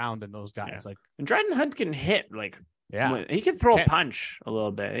all around than those guys. Yeah. Like, and Dryden Hunt can hit, like, he can throw a punch a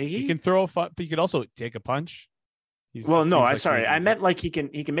little bit. He can throw but he could also take a punch. I meant like he can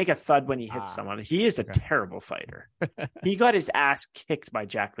make a thud when he hits someone. He is a terrible fighter. He got his ass kicked by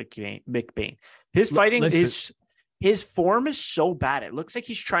Jack McBain. His fighting his form is so bad. It looks like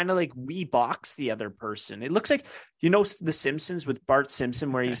he's trying to like box the other person. It looks like, The Simpsons with Bart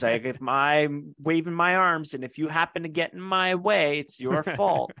Simpson, where he's like, if I'm waving my arms and if you happen to get in my way, it's your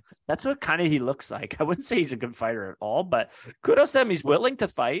fault. That's what kind of he looks like. I wouldn't say he's a good fighter at all, but kudos to him. He's willing to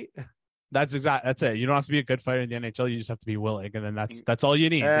fight. That's it. You don't have to be a good fighter in the NHL. You just have to be willing, and then that's all you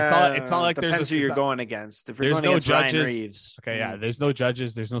need. It's not like depends who you're going against. If you're there's going no against judges. Ryan Reeves, there's no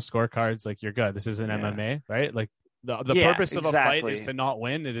judges. There's no scorecards. Like, you're good. This isn't MMA, right? Like the purpose of a fight is to not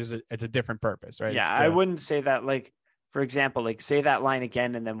win. It's a different purpose, right? Yeah, I wouldn't say that. Like, for example, like say that line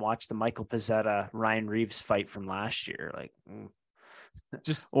again, and then watch the Michael Pizzetta Ryan Reeves fight from last year. Like,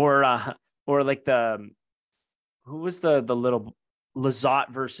 just or like who was the little Lizotte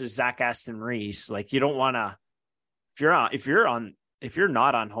versus Zach Aston Reese. Like, you don't want to, if you're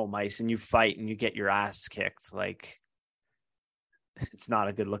not on home ice and you fight and you get your ass kicked, like, it's not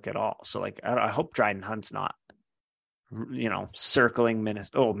a good look at all. So like, I hope Dryden Hunt's not, circling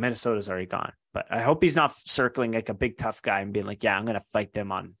Minnesota. Oh, Minnesota's already gone, but I hope he's not circling like a big tough guy and being like, yeah, I'm going to fight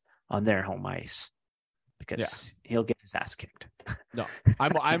them on their home ice, because he'll get his ass kicked. No,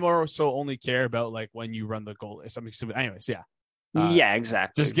 I'm also only care about like when you run the goal or something. Anyways, yeah. Yeah,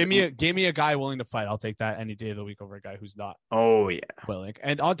 exactly. Just give me a guy willing to fight. I'll take that any day of the week over a guy who's not. Oh yeah, willing.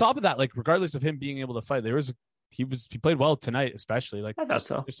 And on top of that, like, regardless of him being able to fight, he played well tonight, especially like I thought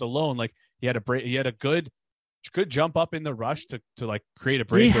so. Just alone, like he had a good jump up in the rush to like create a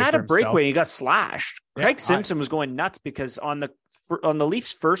breakaway. He had a breakaway. He got slashed. Craig Simpson was going nuts because on the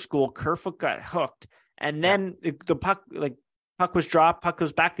Leafs' first goal, Kerfoot got hooked, and then the puck was dropped, puck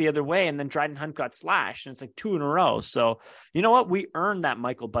goes back the other way, and then Dryden Hunt got slashed, and it's like 2 in a row. So you know what? We earned that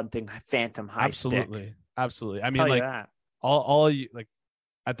Michael Bunting phantom high Absolutely. stick. Absolutely. I mean, like, all you like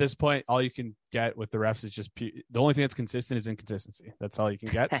at this point, all you can get with the refs is just the only thing that's consistent is inconsistency. That's all you can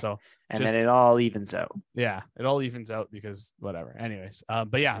get. So then it all evens out. Yeah, it all evens out because whatever. Anyways,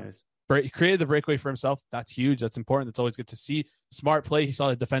 but yeah, he created the breakaway for himself. That's huge. That's important. That's always good to see. Smart play. He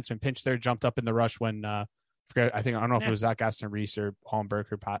saw the defenseman pinch there, jumped up in the rush when I don't know if it was Zach Aston Reese or Holmberg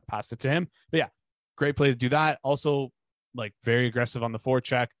who passed it to him. But yeah, great play to do that. Also, like, very aggressive on the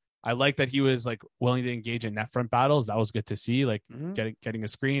forecheck. I like that he was like willing to engage in net front battles. That was good to see. Like getting a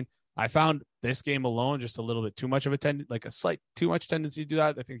screen. I found this game alone just a little bit too much of a slight too much tendency to do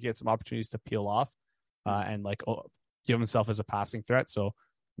that. I think he had some opportunities to peel off and like give himself as a passing threat. So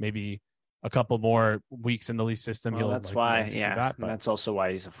maybe a couple more weeks in the Leaf system. Well, that's why, and that's also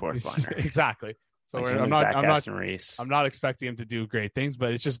why he's a fourth liner. Exactly. So like I'm not expecting him to do great things,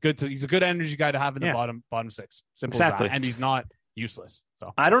 but it's just good he's a good energy guy to have in the bottom six. Simple as that. And he's not useless.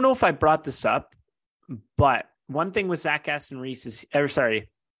 So I don't know if I brought this up, but one thing with Zach Aston Reese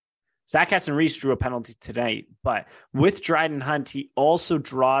Zach Aston Reese drew a penalty tonight, but with Dryden Hunt, he also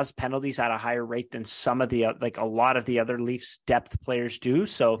draws penalties at a higher rate than some of a lot of the other Leafs depth players do.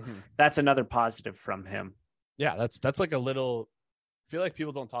 So that's another positive from him. Yeah, that's like a little. I feel like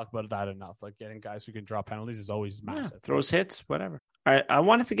people don't talk about that enough. Like, getting guys who can draw penalties is always massive. Throws hits, whatever. All right, I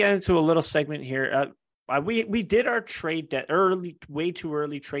wanted to get into a little segment here. We did our way too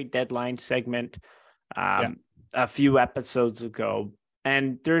early trade deadline segment a few episodes ago,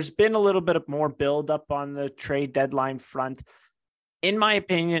 and there's been a little bit of more build up on the trade deadline front. In my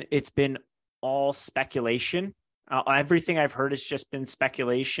opinion, it's been all speculation. Everything I've heard has just been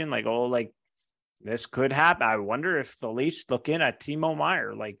speculation. Like, this could happen. I wonder if the Leafs look in at Timo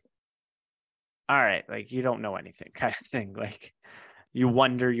Meier. Like, all right, like, you don't know anything kind of thing. Like, you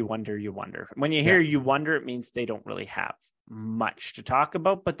wonder. When you hear you wonder, it means they don't really have much to talk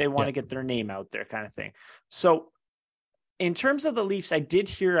about, but they want to get their name out there kind of thing. So in terms of the Leafs, I did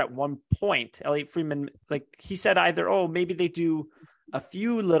hear at one point, Elliot Friedman, like, he said either, maybe they do a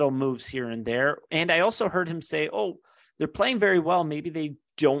few little moves here and there. And I also heard him say, oh, they're playing very well. Maybe they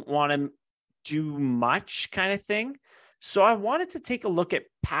don't want to do much kind of thing. So I wanted to take a look at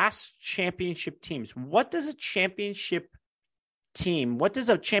past championship teams. What does a championship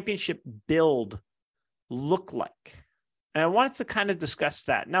build look like? And I wanted to kind of discuss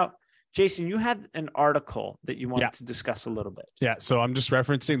that. Now, Jason, you had an article that you wanted to discuss a little bit. Yeah, so I'm just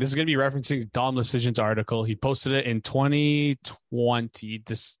referencing, this is going to be referencing Dom Lucian's article. He posted it in 2020,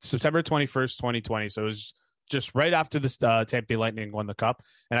 September 21st, 2020. So it was just right after the Tampa Bay Lightning won the Cup.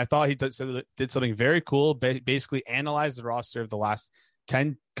 And I thought he did something very cool, basically analyzed the roster of the last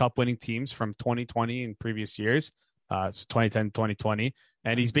 10 Cup-winning teams from 2020 and previous years, so 2010, 2020.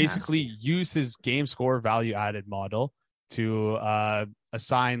 And he's basically used his game score value added model to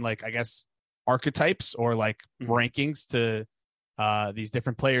assign, like, I guess, archetypes or like rankings to these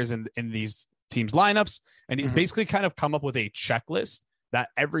different players in these teams' lineups. And he's basically kind of come up with a checklist that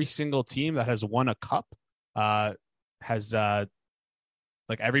every single team that has won a cup has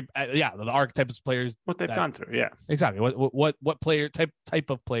like every the archetypes of players, what they've gone through. Yeah, exactly. What player type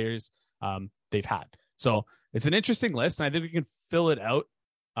of players they've had. So it's an interesting list, and I think we can fill it out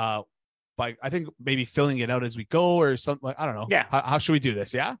by, I think, maybe filling it out as we go or something. Like, I don't know. Yeah. How should we do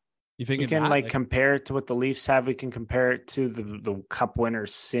this? Yeah. You think we can like compare it to what the Leafs have? We can compare it to the Cup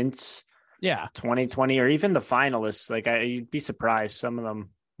winners since 2020, or even the finalists. Like, you'd be surprised. Some of them.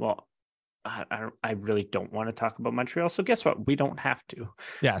 Well, I really don't want to talk about Montreal. So guess what? We don't have to.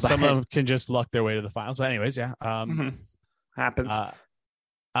 Yeah. Some of them can just luck their way to the finals. But anyways, yeah. Happens.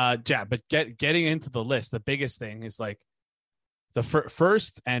 But getting into the list, the biggest thing is like the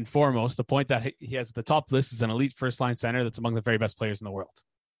first and foremost, the point that he has at the top list is an elite first line center that's among the very best players in the world.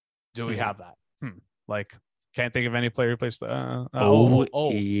 Do we have that? Like, can't think of any player who plays. Yeah. Oh,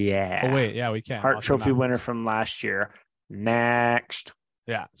 wait. Yeah, we can. Hart Trophy winner from last year. Next.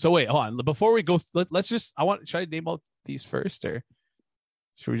 Yeah. So wait, hold on. Before we go, let's just, should I name all these first, or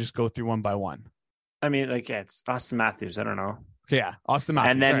should we just go through one by one? I mean, like, it's Austin Matthews. I don't know. Yeah, Austin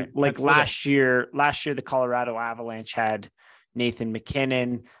Matthews. And then, last year, the Colorado Avalanche had Nathan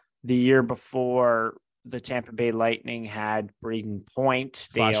McKinnon. The year before, the Tampa Bay Lightning had Braden Point.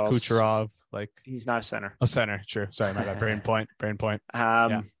 / Kucherov. Like, he's not a center. Oh, center. Sure. Sorry, my bad. Braden Point.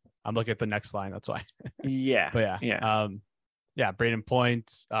 Yeah. I'm looking at the next line. That's why. Yeah. But yeah. Braden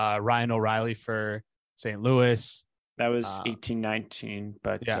Point, Ryan O'Reilly for St. Louis. That was 18-19,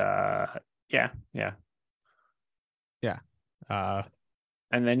 but yeah.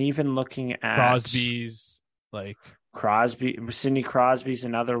 And then even looking at Crosby's, like Sidney Crosby's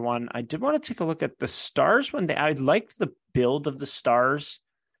another one. I did want to take a look at the Stars when I liked the build of the Stars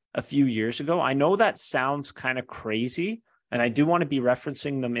a few years ago. I know that sounds kind of crazy, and I do want to be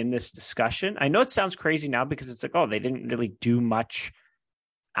referencing them in this discussion. I know it sounds crazy now because it's like, oh, they didn't really do much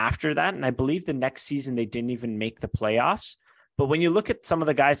after that. And I believe the next season they didn't even make the playoffs. But when you look at some of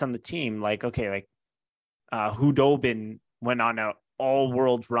the guys on the team, Hudobin went on a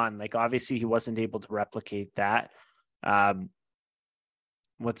all-world run. Like, obviously he wasn't able to replicate that.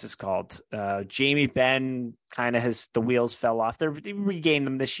 What's this called? Jamie Benn kind of the wheels fell off. They regained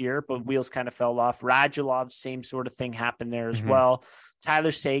them this year, but wheels kind of fell off. Radulov, same sort of thing happened there as well.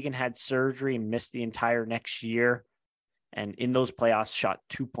 Tyler Seguin had surgery and missed the entire next year. And in those playoffs shot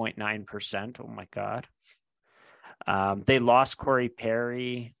 2.9%. Oh my God. They lost Corey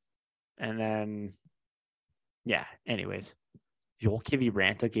Perry. And then, anyways, Joel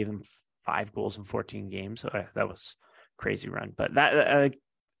Ranta gave him 5 goals in 14 games. So that was crazy run. But that,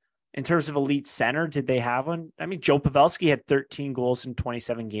 in terms of elite center, did they have one? I mean, Joe Pavelski had 13 goals in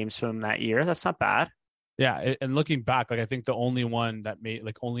 27 games for them that year. That's not bad. Yeah, and looking back, like, I think the only one that made,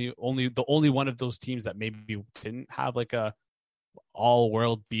 like, only one of those teams that maybe didn't have like a all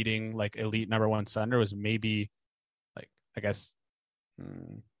world beating, like, elite number one center was maybe, like, I guess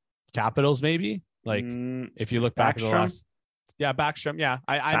Capitals, maybe. Like, if you look back at the last, Backstrom. Yeah,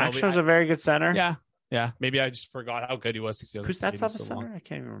 I know Backstrom's a very good center. Yeah. Maybe I just forgot how good he was. Kuznetsov a center? I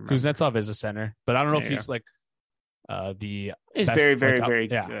can't even remember. Kuznetsov is a center, but I don't know if he's like he's best, very, very, very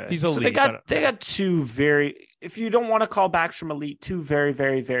good. He's elite. So they got two very, if you don't want to call Backstrom elite, two very,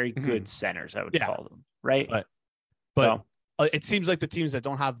 very, very good centers, I would call them, right? But it seems like the teams that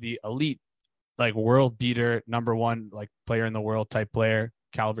don't have the elite, like, world beater, number one, like, player in the world type player,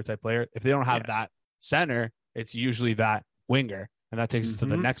 caliber type player, if they don't have that center, it's usually that winger. And that takes us to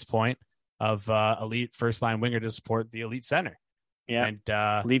the next point of elite first line winger to support the elite center. Yeah.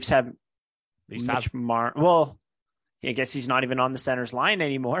 And Leafs have Mitch Marner. Well, I guess he's not even on the center's line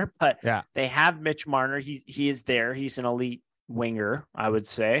anymore, but they have Mitch Marner. He is there. He's an elite winger, I would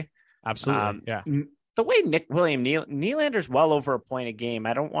say. Absolutely. The the way Nylander's well over a point a game.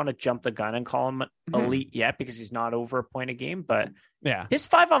 I don't want to jump the gun and call him elite yet because he's not over a point a game, but his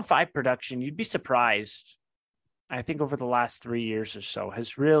 5-on-5 production, you'd be surprised. I think over the last 3 years or so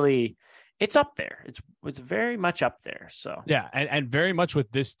has really, it's up there. It's very much up there. So yeah. And very much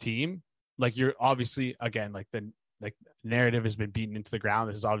with this team, like you're obviously, again, like the narrative has been beaten into the ground.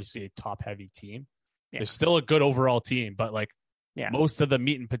 This is obviously a top heavy team. Yeah. There's still a good overall team, but like most of the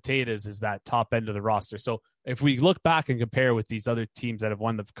meat and potatoes is that top end of the roster. So if we look back and compare with these other teams that have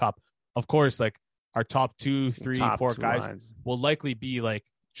won the cup, of course, like our top 2, 3, 4 guys will likely be like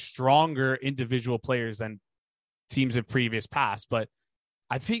stronger individual players than teams in previous past. But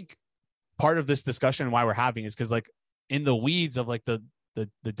I think part of this discussion why we're having is because like in the weeds of like the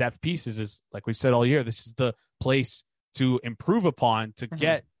depth pieces is like we've said all year, this is the place to improve upon to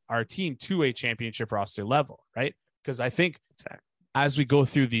get our team to a championship roster level, right? Because I think as we go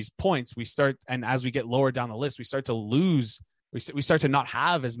through these points, and as we get lower down the list, we start to lose. We start to not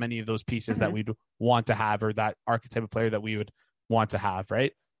have as many of those pieces that we'd want to have, or that archetype of player that we would want to have,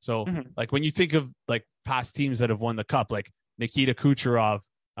 right? So, like when you think of like past teams that have won the cup, like Nikita Kucherov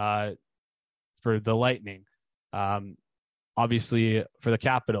for the Lightning, obviously for the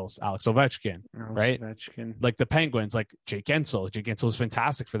Capitals, Alex Ovechkin, right? Like the Penguins, like Jake Gensel. Jake Gensel was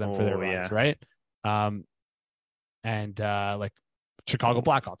fantastic for them for their runs, right? And like Chicago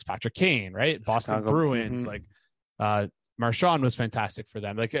Blackhawks, Patrick Kane, right? Boston Bruins, like Marchand was fantastic for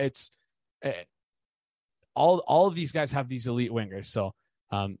them. Like it's all of these guys have these elite wingers. So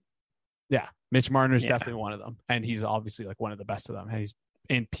Mitch Marner is definitely one of them, and he's obviously like one of the best of them. And he's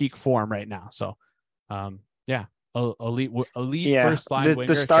in peak form right now. So elite first line.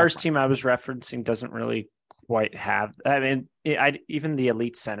 The Stars team I was referencing doesn't really quite have. I mean, even the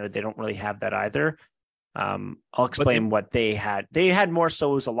elite center, they don't really have that either. I'll explain what they had. They had more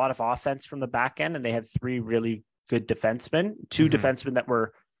so it was a lot of offense from the back end, and they had 3 really good defensemen, 2 defensemen that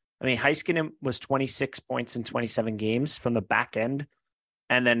were, I mean, Heiskanen was 26 points in 27 games from the back end.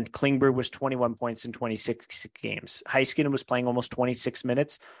 And then Klingberg was 21 points in 26 games. Heiskanen was playing almost 26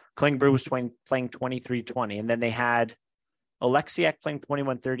 minutes. Klingberg was playing 23-20. And then they had Oleksiak playing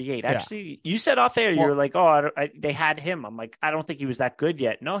 21-38. Actually, you said off air, you were like, they had him. I'm like, I don't think he was that good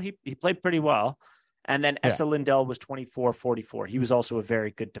yet. No, he played pretty well. And then Esa Lindell was 24-44. He was also a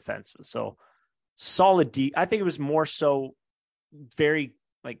very good defenseman. So solid D. I think it was more so very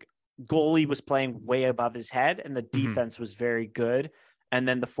like goalie was playing way above his head, and the defense was very good. And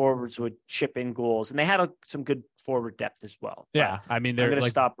then the forwards would chip in goals, and they had some good forward depth as well. Yeah, I mean, I'm going to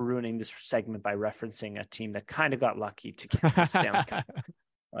stop ruining this segment by referencing a team that kind of got lucky to get the Stanley Cup.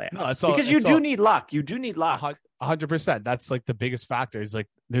 Because you do need luck. You do need luck. 100%. That's like the biggest factor. Is like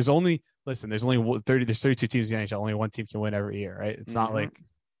there's only 30. There's 32 teams in the NHL. Only one team can win every year, right? It's not like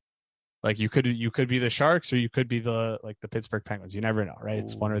you could be the Sharks or you could be the Pittsburgh Penguins. You never know, right?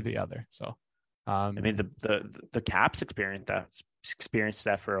 It's one or the other. So. I mean, the Caps experienced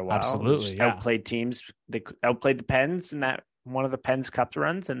that for a while. Absolutely, outplayed teams. They outplayed the Pens in that one of the Pens Cup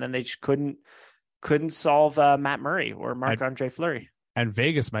runs, and then they just couldn't solve Matt Murray or Marc-Andre Fleury. And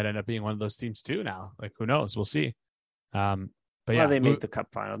Vegas might end up being one of those teams too. Now, like who knows? We'll see. But they made the Cup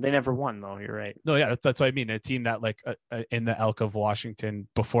final. They never won, though. You're right. No, yeah, that's what I mean. A team that like in the elk of Washington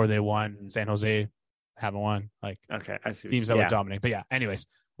before they won, San Jose haven't won. Like I see teams that would dominate. But yeah, anyways,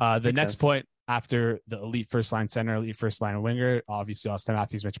 the next point. After the elite first line center, elite first line winger, obviously Austin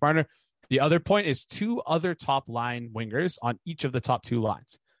Matthews, Mitch Marner. The other point is 2 other top line wingers on each of the top 2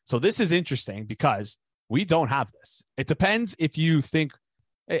 lines. So this is interesting because we don't have this. It depends if you think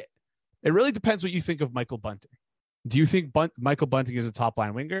it really depends what you think of Michael Bunting. Do you think Michael Bunting is a top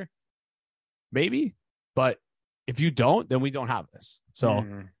line winger? Maybe, but if you don't, then we don't have this. So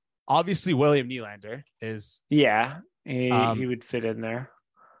obviously William Nylander is he would fit in there.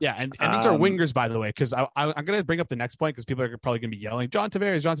 Yeah, and these are wingers, by the way, because I'm going to bring up the next point because people are probably going to be yelling, John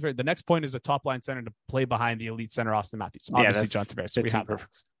Tavares. The next point is a top-line center to play behind the elite center, Austin Matthews. Obviously, John Tavares. So we have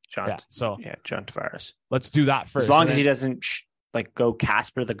perfect. John Tavares. Let's do that first. As long as he doesn't go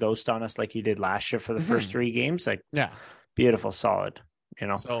Casper the Ghost on us like he did last year for the first 3 games. Beautiful, solid.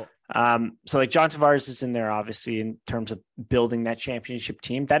 So like John Tavares is in there, obviously, in terms of building that championship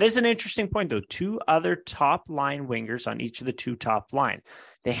team. That is an interesting point, though. 2 other top line wingers on each of the 2 top lines.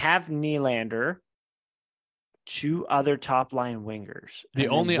 They have Nylander, 2 other top line wingers. The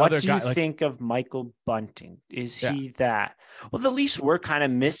only other guy. What do you think of Michael Bunting? Is he that? Well, the Leafs were kind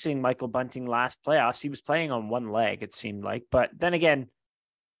of missing Michael Bunting last playoffs. He was playing on one leg, it seemed like. But then again,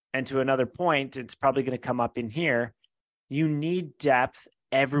 and to another point, it's probably going to come up in here. You need depth.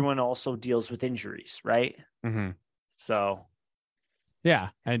 Everyone also deals with injuries, right? Mm-hmm. So Yeah,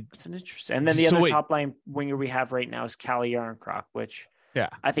 and it's an interesting. And then the other top line winger we have right now is Calle Yarncroc, which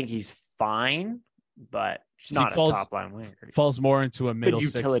I think he's fine, but he's not a top line winger. Falls more into a middle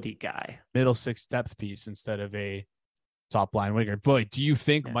utility guy, middle six depth piece instead of a top line winger. Boy, do you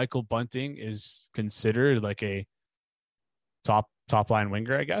think Michael Bunting is considered like a top line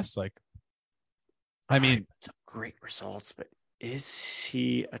winger? I guess. Like, I mean, it's great results, but is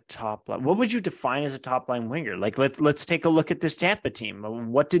he a top line? What would you define as a top line winger? Like, let's take a look at this Tampa team.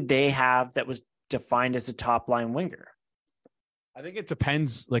 What did they have that was defined as a top line winger? I think it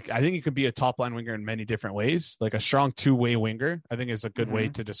depends. Like, I think it could be a top line winger in many different ways. Like a strong two-way winger, I think is a good way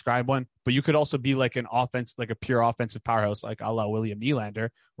to describe one. But you could also be like an offense, like a pure offensive powerhouse, like a la William Nylander,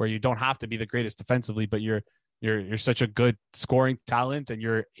 where you don't have to be the greatest defensively, but you're such a good scoring talent and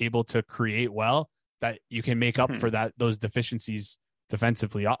you're able to create well that you can make up for those deficiencies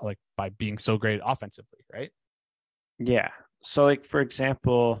defensively, like by being so great offensively, right? Yeah. So, like, for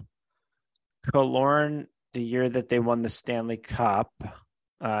example, Killorn, the year that they won the Stanley Cup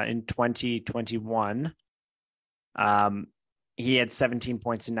in 2021, he had 17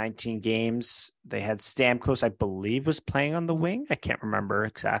 points in 19 games. They had Stamkos, I believe, was playing on the wing. I can't remember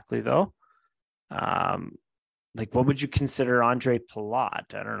exactly, though. Like, what would you consider Andre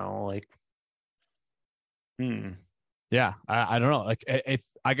Palat? I don't know, like, Yeah, I don't know. Like,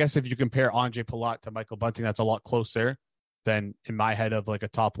 I guess if you compare Andre Palat to Michael Bunting, that's a lot closer than in my head of like a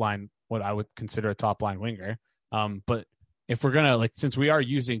top line, what I would consider a top line winger. But if we're gonna since we are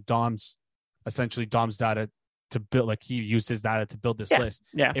using Dom's data to build, like he used his data to build this list.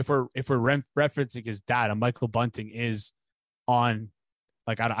 Yeah. If we're referencing his data, Michael Bunting is on,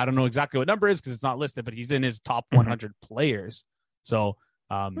 like, I don't know exactly what number is because it's not listed, but he's in his top 100 players. So,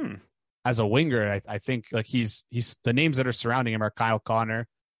 as a winger, I think like he's the names that are surrounding him are Kyle Connor,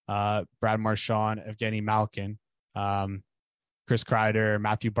 Brad Marchand, Evgeny Malkin, Chris Kreider,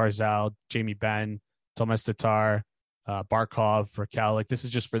 Matthew Barzal, Jamie Benn, Tomas Tatar, Barkov, Raquel. Like, this is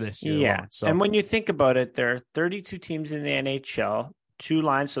just for this year. Yeah. Long, so. And when you think about it, there are 32 teams in the NHL, 2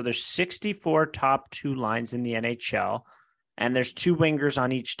 lines. So there's 64 top 2 lines in the NHL. And there's 2 wingers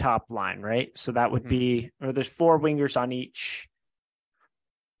on each top line, right? So that would be, or there's 4 wingers on each.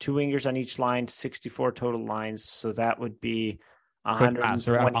 2 wingers on each line, 64 total lines. So that would be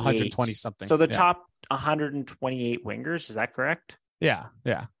 120 something. So the top 128 wingers, is that correct? Yeah.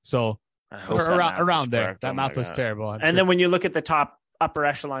 So around there. Correct. That math was terrible. And then when you look at the top upper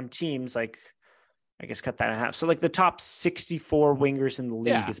echelon teams, like, I guess cut that in half. So like the top 64 wingers in the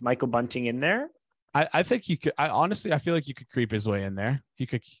league, is Michael Bunting in there? I think you could. I feel like you could creep his way in there. He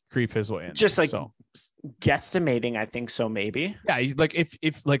could creep his way in. Just there, guesstimating, I think so. Maybe. Yeah, like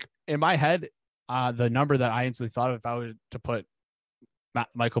if like in my head, the number that I instantly thought of, if I were to put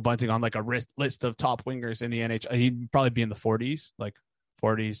Michael Bunting on like a list of top wingers in the NHL, he'd probably be in the 40s, like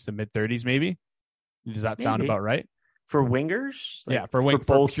 40s to mid 30s, maybe. Does that sound about right for wingers? Like, for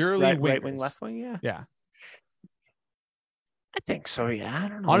both purely right wing, left wing. Yeah. I think so. Yeah, I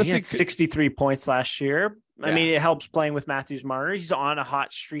don't know. Honestly, he had 63 points last year. I mean, it helps playing with Matthews Marner. He's on a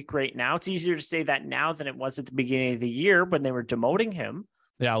hot streak right now. It's easier to say that now than it was at the beginning of the year when they were demoting him.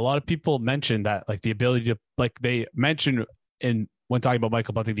 Yeah, a lot of people mentioned that, like the ability to, like they mentioned when talking about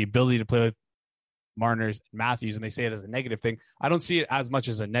Michael Bunting, the ability to play with Marner's and Matthews, and they say it as a negative thing. I don't see it as much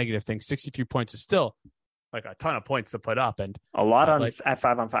as a negative thing. 63 points is still like a ton of points to put up, and a lot on at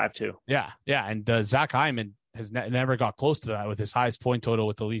 5-on-5 too. Yeah, and Zach Hyman has never got close to that with his highest point total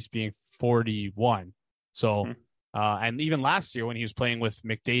with the Leafs being 41. So, and even last year when he was playing with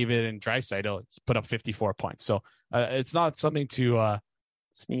McDavid and Draisaitl, he put up 54 points. So it's not something to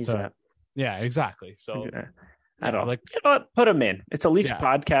sneeze at. Yeah, exactly. So I don't like, you know what? Put him in. It's a Leafs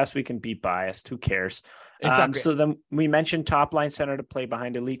podcast. We can be biased. Who cares? Exactly. So then we mentioned top line center to play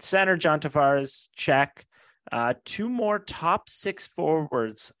behind elite center. John Tavares, check. 2 more top 6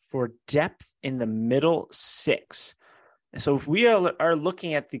 forwards for depth in the middle 6. So if we are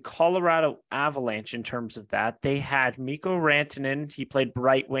looking at the Colorado Avalanche in terms of that, they had Mikko Rantanen. He played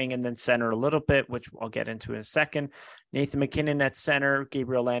right wing and then center a little bit, which I'll get into in a second. Nathan McKinnon at center.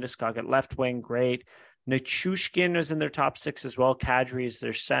 Gabriel Landeskog at left wing. Great. Nichushkin was in their top 6 as well. Kadri is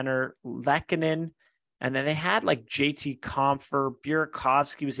their center. Lehkonen. And then they had like JT Compher.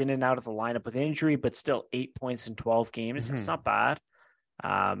 Burakovsky was in and out of the lineup with injury, but still 8 points in 12 games. That's not bad.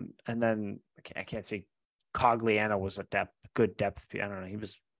 And then I can't say Cogliano was a good depth. I don't know. He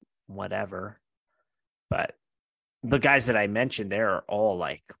was whatever. But the guys that I mentioned there are all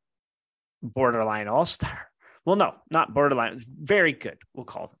like borderline all-star. Well, no, not borderline. Very good, we'll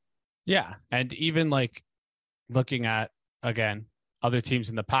call them. Yeah. And even like looking at, again, other teams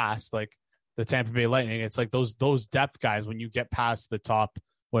in the past, like the Tampa Bay Lightning, it's like those depth guys, when you get past the top,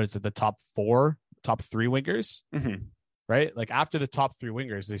 what is it, the top three wingers, right? Like after the top three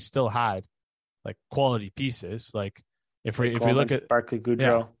wingers, they still had like quality pieces. Like if we look at Barclay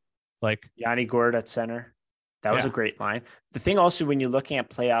Goodrow, like Yanni Gourde at center, that was a great line. The thing also, when you're looking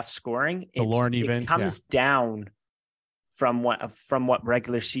at playoff scoring, it comes down from what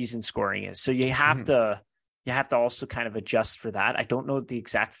regular season scoring is. So you have to also kind of adjust for that. I don't know what the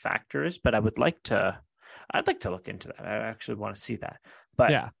exact factors, but I'd like to look into that. I actually want to see that.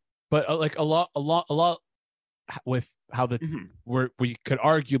 But like a lot with how we could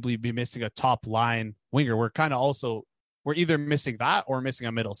arguably be missing a top line winger. We're kind of also, we're either missing that or missing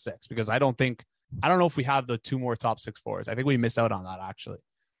a middle six, because I don't know if we have the two more top six forwards. I think we miss out on that, actually.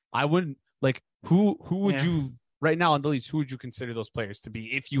 I wouldn't like who would you right now on the Leafs, who would you consider those players to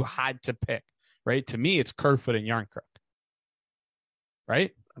be if you had to pick? Right, to me, it's Kerfoot and Yarncrook.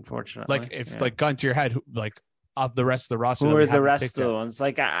 Right, unfortunately, like if like gun to your head, like of the rest of the roster, who are the rest of the ones?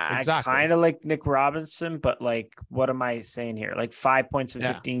 Like I kind of like Nick Robinson, but like what am I saying here? Like 5 points in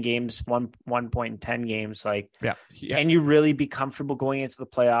 15 games, 1 point in 10 games. Like, can you really be comfortable going into the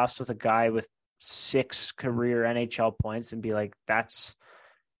playoffs with a guy with 6 career NHL points and be like, that's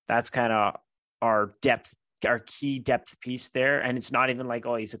kind of our key depth piece there? And it's not even like,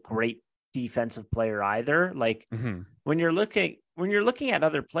 oh, he's a great defensive player either. Like when you're looking at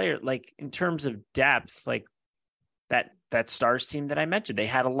other players, like in terms of depth, like that Stars team that I mentioned, they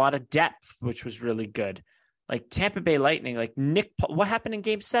had a lot of depth, which was really good. Like Tampa Bay Lightning, like what happened in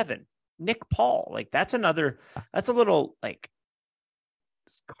Game 7? Nick Paul, like that's a little like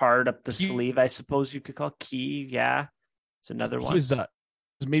card up the sleeve, I suppose you could call key. Yeah, it's another one. Was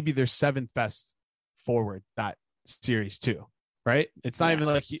maybe their 7th best forward that series too. Right, it's not even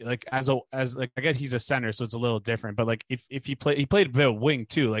like as like, I guess he's a center, so it's a little different. But like if he played a bit of wing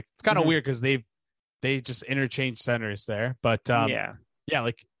too. Like it's kind of weird because they just interchange centers there. But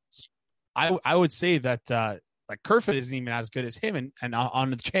like I would say that like Kerfoot isn't even as good as him, and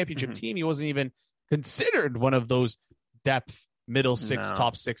on the championship team, he wasn't even considered one of those depth middle six,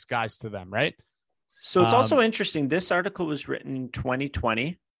 top 6 guys to them. Right. So it's also interesting. This article was written in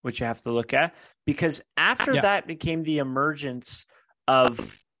 2020. Which you have to look at, because after that became the emergence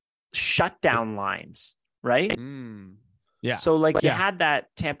of shutdown lines, right? Yeah. So like you had that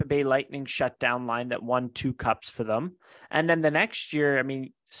Tampa Bay Lightning shutdown line that won 2 cups for them. And then the next year, I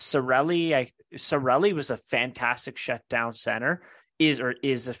mean, Cirelli was a fantastic shutdown center, is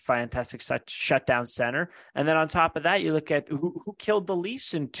a fantastic shutdown center. And then on top of that, you look at who killed the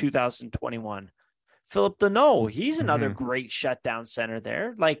Leafs in 2021. Philip Deneau, he's another great shutdown center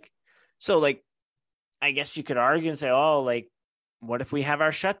there. Like, so like, I guess you could argue and say, oh, like, what if we have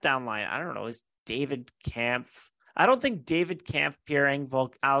our shutdown line? I don't know. Is David Kampf? I don't think David Kampf, Pierre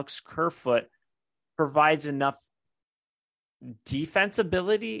Engvall, Alex Kerfoot provides enough defensive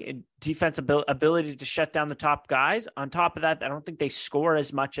ability to shut down the top guys. On top of that, I don't think they score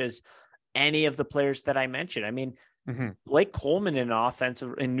as much as any of the players that I mentioned. I mean, Blake Coleman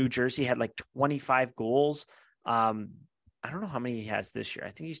in New Jersey had like 25 goals. I don't know how many he has this year. I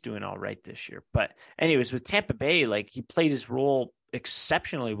think he's doing all right this year. But anyways, with Tampa Bay, like he played his role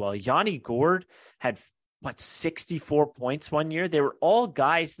exceptionally well. Yanni Gourde had 64 points one year. They were all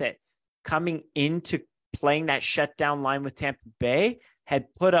guys that coming into playing that shutdown line with Tampa Bay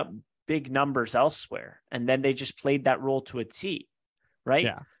had put up big numbers elsewhere. And then they just played that role to a T. Right.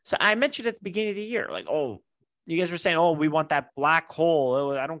 Yeah. So I mentioned at the beginning of the year, like, oh, you guys were saying, oh, we want that black hole.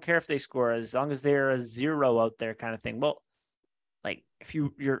 Oh, I don't care if they score as long as they're a 0 out there kind of thing. Well, like if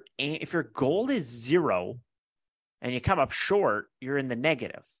your goal is 0 and you come up short, you're in the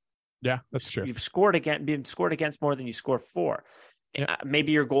negative. Yeah, that's true. You've been scored against more than you scored for. Yeah.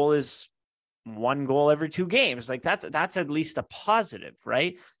 Maybe your goal is 1 goal every 2 games. Like that's at least a positive,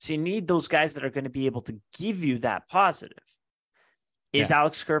 right? So you need those guys that are going to be able to give you that positive. Is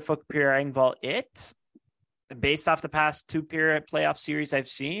Alex Kerfoot, Pierre Engvall it? Based off the past 2 playoff series I've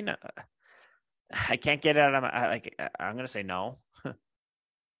seen, I can't get it out of I'm going to say no.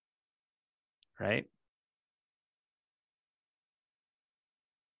 Right?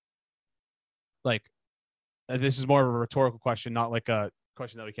 Like, this is more of a rhetorical question, not like a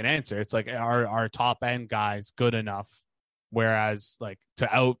question that we can answer. It's like, are our top end guys good enough? Whereas, like,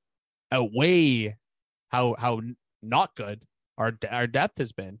 to outweigh how not good our depth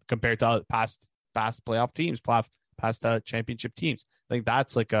has been compared to past playoff teams, past championship teams. I think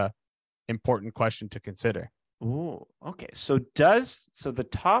that's like a important question to consider. Ooh, okay. So the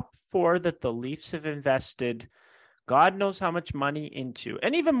top 4 that the Leafs have invested, God knows how much money into,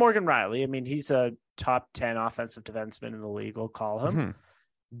 and even Morgan Rielly, I mean, he's a top 10 offensive defenseman in the league, I'll call him.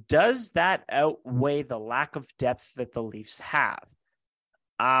 Does that outweigh the lack of depth that the Leafs have?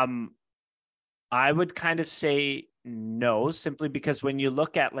 I would kind of say no, simply because when you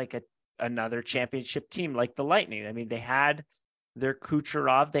look at like another championship team like the Lightning, I mean, they had their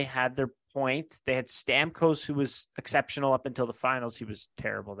Kucherov, they had their Point, they had Stamkos, who was exceptional up until the finals. He was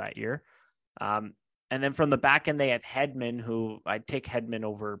terrible that year. And then from the back end, they had Hedman, who I'd take Hedman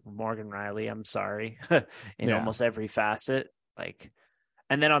over Morgan Riley. I'm sorry, in almost every facet.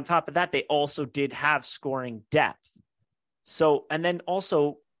 And then on top of that, they also did have scoring depth. So, and then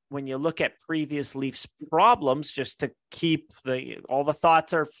also when you look at previous Leafs problems, just to keep all the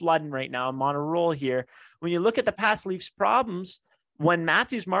thoughts are flooding right now. I'm on a roll here. When you look at the past Leafs problems, when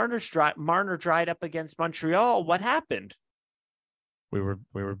Marner dried up against Montreal, what happened? We were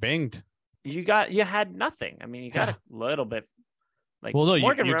binged. You had nothing. I mean, you got a little bit.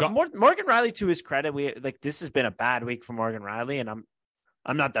 Morgan Riley, to his credit, this has been a bad week for Morgan Riley, and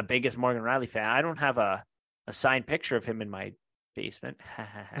I'm not the biggest Morgan Riley fan. I don't have a signed picture of him in my basement.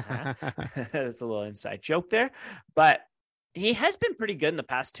 That's a little inside joke there, but he has been pretty good in the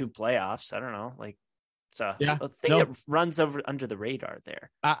past 2 playoffs. I don't know, a thing that runs under the radar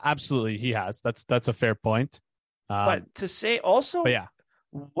there. Absolutely, he has. That's a fair point. But to say also,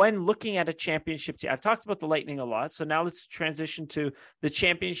 when looking at a championship team, I've talked about the Lightning a lot. So now let's transition to the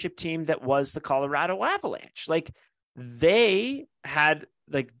championship team that was the Colorado Avalanche. They had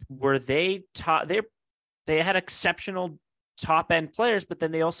they had exceptional top end players, but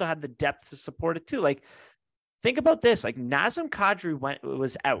then they also had the depth to support it too. Think about this: Nazem Kadri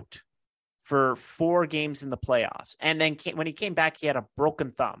was out for 4 games in the playoffs, and then when he came back, he had a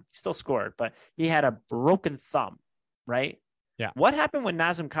broken thumb. He still scored, but he had a broken thumb. Right? Yeah. What happened when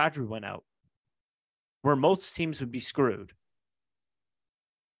Nazem Kadri went out? Where most teams would be screwed.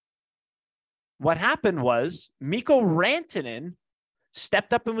 What happened was Mikko Rantanen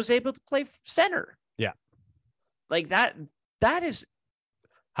stepped up and was able to play center. Yeah. That is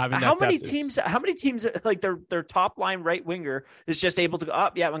how many teams their top line right winger is just able to go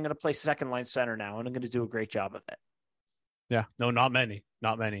up. Yeah, I'm going to play second line center now, and I'm going to do a great job of it. Yeah. No, not many.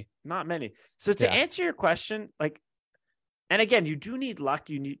 So to answer your question, and again, you do need luck.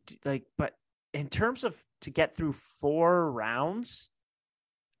 You need but in terms of to get through 4 rounds,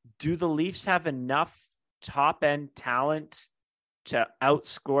 do the Leafs have enough top end talent to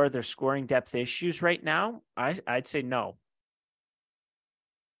outscore their scoring depth issues right now? I'd say no.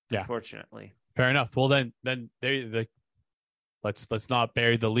 Yeah. Unfortunately. Fair enough. Well, then let's not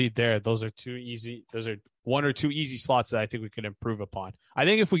bury the lead there. Those are 1 or 2 easy slots that I think we could improve upon. I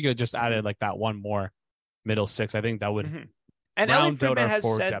think if we could just add that one more middle 6, I think that would. Mm-hmm. And Ellie Friedman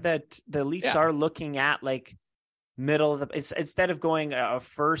has said that the Leafs are looking at middle of the. Instead of going a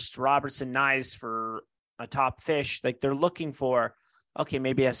first Robertson Nyes for a top fish, they're looking for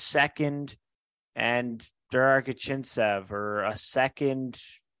maybe a second and Duragachintsev, or a second.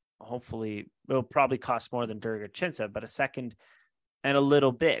 Hopefully, it'll probably cost more than Duragachintsev, but a second and a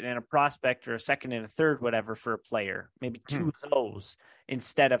little bit, and a prospect, or a second and a third, whatever, for a player, maybe 2 of those,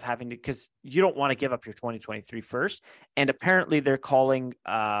 instead of having to, because you don't want to give up your 2023 first. And apparently they're calling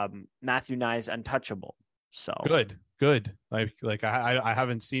Matthew Nyes untouchable. So good. I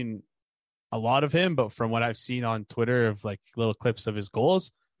haven't seen a lot of him, but from what I've seen on Twitter of little clips of his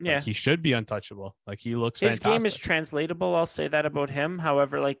goals, he should be untouchable. He looks fantastic. His game is translatable. I'll say that about him.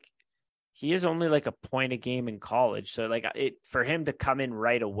 However, he is only a point a game in college. So for him to come in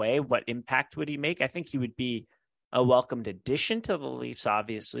right away, what impact would he make? I think he would be a welcomed addition to the Leafs,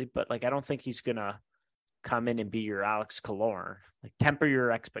 obviously, but I don't think he's going to come in and be your Alex Killorn. Temper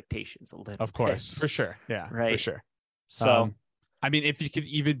your expectations a little. Of course, for sure. Yeah, right. For sure. So, I mean, if you could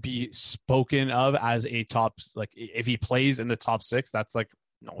even be spoken of as a top, if he plays in the top 6, that's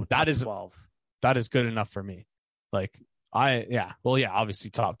that is 12. That is good enough for me. Obviously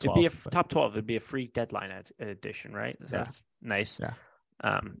top 12. It'd be top 12. It'd be a free deadline edition, right? That's nice. Yeah.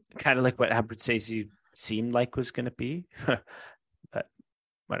 Kind of like what Albert Stacey seemed like was going to be, but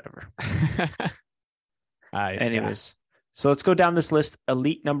whatever. Anyways, so let's go down this list.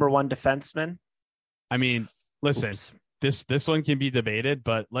 Elite number 1 defenseman. I mean, listen, this one can be debated,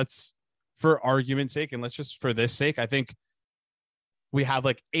 but for argument's sake, and for this sake, I think we have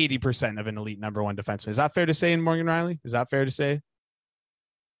 80% of an elite number 1 defenseman. Is that fair to say in Morgan Riley? Is that fair to say?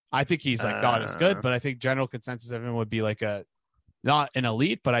 I think he's not as good, but I think general consensus of him would be not an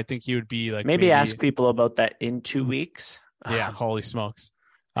elite, but I think he would be maybe ask people about that in 2 weeks. Yeah. Holy smokes.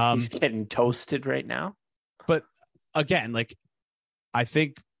 He's getting toasted right now. But again, I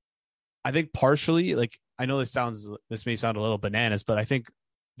think partially, I know this may sound a little bananas, but I think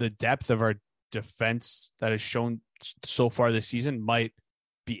the depth of our defense that has shown so far this season might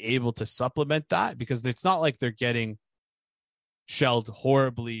be able to supplement that, because it's not like they're getting shelled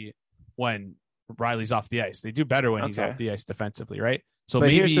horribly when Riley's off the ice. They do better when he's off the ice defensively, right? So but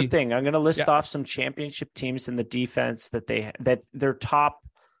maybe, here's the thing. I'm going to list off some championship teams in the defense that their top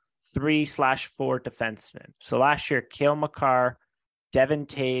 3/4 defensemen. So last year, Cale Makar, Devin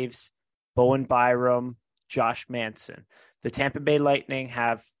Taves, Bowen Byram, Josh Manson. The Tampa Bay Lightning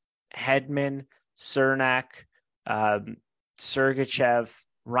have Hedman, Cernak, Sergachev,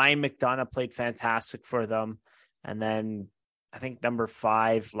 Ryan McDonough played fantastic for them. And then I think number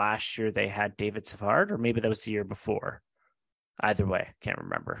 5 last year, they had David Savard, or maybe that was the year before. Either way, can't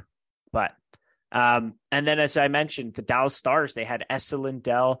remember. But, and then as I mentioned, the Dallas Stars, they had Esa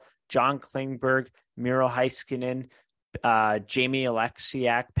Lindell, John Klingberg, Miro Heiskanen, Jamie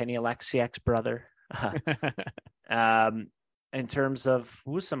Alexiak, Penny Alexiak's brother. In terms of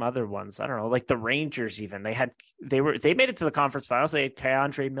who's some other ones, I don't know, like the Rangers, even they made it to the conference finals. They had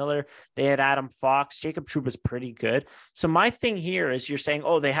Keandre Miller, they had Adam Fox, Jacob Trouba was pretty good. So my thing here is you're saying,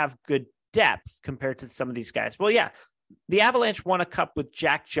 oh, they have good depth compared to some of these guys. Well, yeah, the Avalanche won a cup with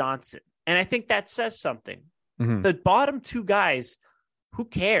Jack Johnson, and I think that says something. Mm-hmm. The bottom 2 guys, who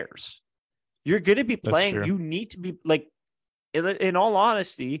cares? You're going to be playing. You need to be like, in all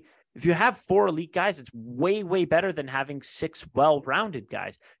honesty, if you have 4 elite guys, it's way, way better than having 6 well-rounded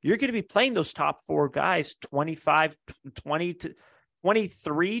guys. You're going to be playing those top 4 guys 20 to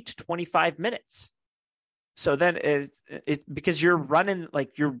 23 to 25 minutes. So then it because you're running,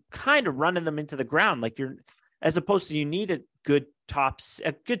 like you're kind of running them into the ground, like you're, as opposed to you need a good top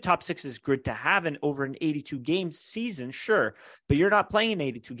 6 is good to have over an 82 game season, sure, but you're not playing an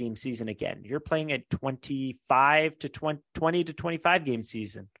 82 game season again. You're playing a 25 to 20 to 25 game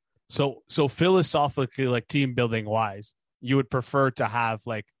season. So philosophically, like team building wise, you would prefer to have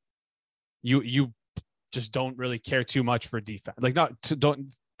like you just don't really care too much for defense. Like you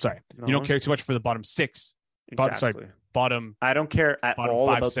don't care too much for the bottom 6. Exactly. Bottom. I don't care at all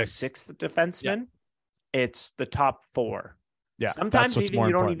 5, about 6. the 6th defenseman. Yeah. It's the top 4. Yeah. Sometimes even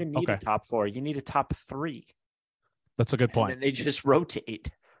you don't even need a top 4. You need a top 3. That's a good point. And they just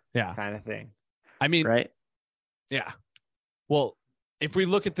rotate. Yeah. Kind of thing. I mean, right? Yeah. Well, if we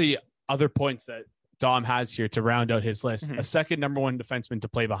look at the other points that Dom has here to round out his list, a second number 1 defenseman to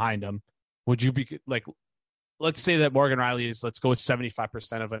play behind him, would you be like, let's say that Morgan Riley is, let's go with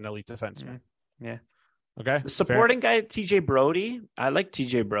 75% of an elite defenseman. Yeah. Okay. The supporting guy, TJ Brody. I like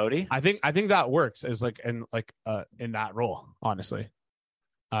TJ Brody. I think that works as like in that role, honestly.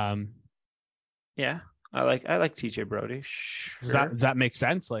 Yeah. I like TJ Brody. Sure. Does that make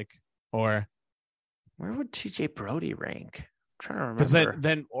sense? Like, or where would TJ Brody rank? Trying to remember. Because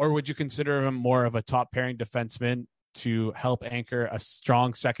then, or would you consider him more of a top pairing defenseman to help anchor a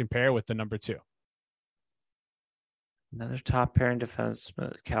strong second pair with the number 2? Another top pairing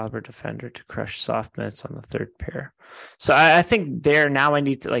defenseman, caliber defender to crush soft minutes on the third pair. So I think there now I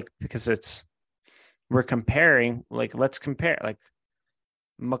need to because we're comparing, like, let's compare, like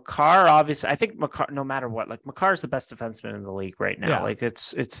Makar, obviously, I think Makar, no matter what, like Makar is the best defenseman in the league right now. Yeah. Like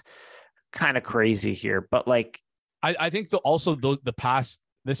it's kind of crazy here, but like, I think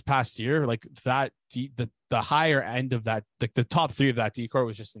this past year, like that, the higher end of that, like the top 3 of that decor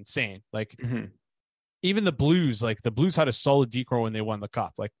was just insane. Like even the Blues, like the Blues had a solid decor when they won the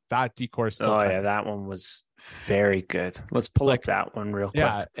cup. Like that decor is still. Oh yeah, that one was very good. Let's pull up that one real quick.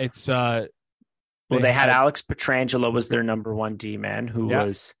 Yeah, it's they had Alex Pietrangelo was their number 1 D man, who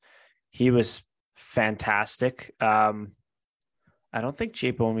was fantastic. I don't think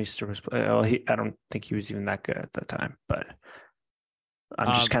Jay Bouwmeester was. I don't think he was even that good at the time. But I'm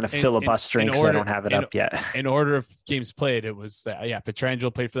just kind of filibustering because I don't have it up yet. In order of games played, it was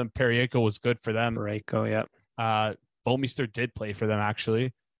Pietrangelo played for them. Parayko was good for them. Parayko, yep. Bouwmeester did play for them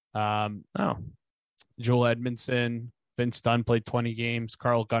actually. Joel Edmondson, Vince Dunn played 20 games.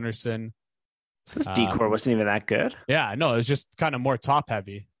 Carl Gunnarsson. So this decor wasn't even that good. Yeah, no, it was just kind of more top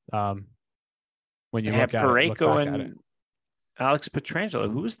heavy. When you look at Parayko and Alex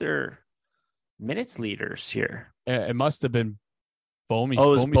Pietrangelo, who's their minutes leaders here? It must have been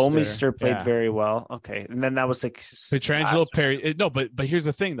Bouwmeester. Bouwmeester played very well. Okay, and then that was like Pietrangelo, Perry. No, but here's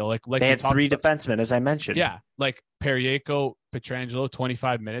the thing though, like they had 3 defensemen, as I mentioned. Yeah, like Parayko, Pietrangelo,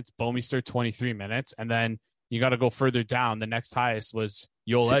 25 minutes, Bouwmeester, 23 minutes, and then you got to go further down. The next highest was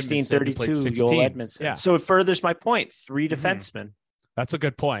Joel Edmondson. 1632, Joel Edmondson. Yeah. So it furthers my point. 3 defensemen. That's a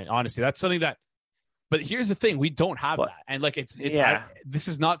good point. Honestly, that's something that. But here's the thing: we don't have that, and like this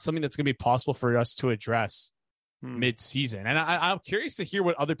is not something that's going to be possible for us to address mid-season. And I'm curious to hear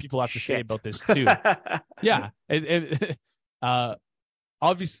what other people have to say about this too. Yeah,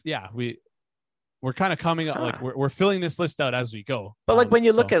 obviously, we're kind of coming up, like we're filling this list out as we go. But like when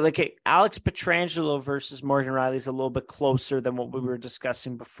you look at like Alex Pietrangelo versus Morgan Riley is a little bit closer than what we were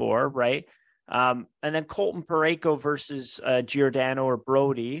discussing before, right? And then Colton Parayko versus Giordano or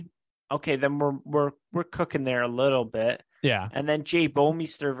Brody. Okay, then we're cooking there a little bit. Yeah. And then Jay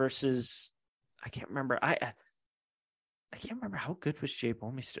Bouwmeester versus I can't remember. I can't remember how good was Jay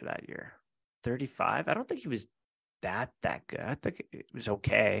Bouwmeester that year. 35. I don't think he was that good. I think it was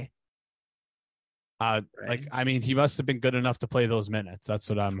okay. Right? Like, I mean, he must have been good enough to play those minutes. That's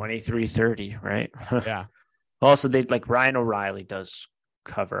what I'm 23-30, right? Yeah. Also, they like Ryan O'Reilly does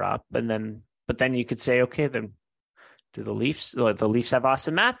cover up, but then you could say, okay, then do the Leafs have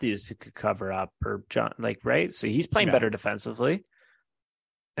Austin Matthews who could cover up, or John, like, right? So he's playing better defensively.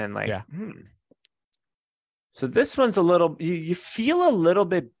 And like, So this one's a little, you feel a little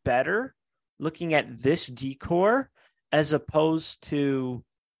bit better looking at this decor as opposed to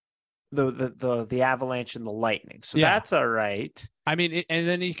the Avalanche and the Lightning. So that's all right. I mean, and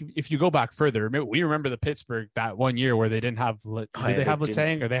then if you go back further, we remember the Pittsburgh that one year where they didn't have, did they have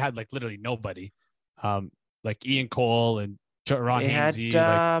Letang, or they had like literally nobody, like Ian Cole and Ron Hainsey.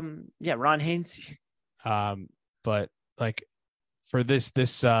 Ron Hainsey. But like for this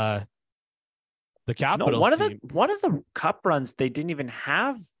the Capitals, one of the cup runs they didn't even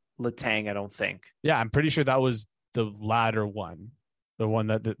have Letang, I don't think. Yeah, I'm pretty sure that was the latter one. The one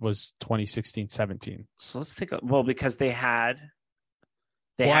that was 2016-17. So let's take because they had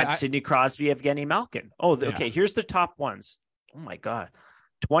Sidney Crosby, Evgeny Malkin. Okay. Here's the top ones. Oh my God.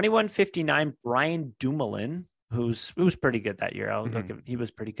 21-59, Brian Dumoulin, who's pretty good that year. He was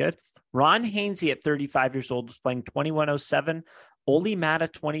pretty good. Ron Hainsey at 35 years old was playing 21-07. Oli Mata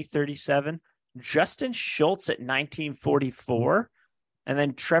 20-37. Justin Schultz at 1944. And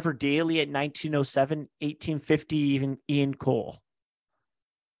then Trevor Daley at 1907, 1850, even Ian Cole.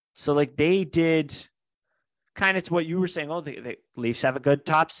 So like they did kind of to what you were saying. The Leafs have a good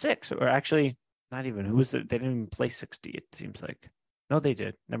top six, or actually not even. Who was it? They didn't even play 60. It seems like. No, they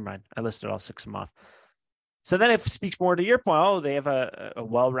did. Never mind. I listed all six of them off. So then it speaks more to your point. They have a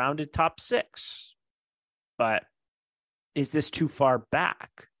well-rounded top six, but is this too far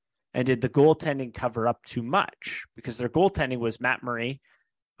back? And did the goaltending cover up too much? Because their goaltending was Matt Murray,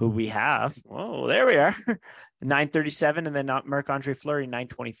 who we have. Oh, there we are. 937, and then Marc-Andre Fleury,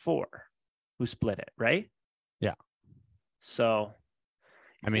 924, who split it, right? Yeah. So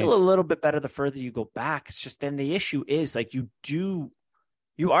I feel a little bit better the further you go back. It's just then the issue is like you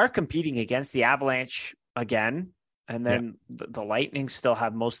are competing against the Avalanche again, and then the Lightning still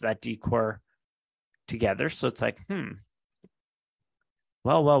have most of that decor together. So it's like,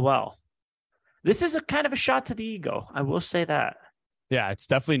 Well. This is a kind of a shot to the ego. I will say that. Yeah, it's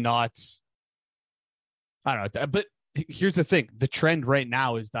definitely not. I don't know, but here's the thing: the trend right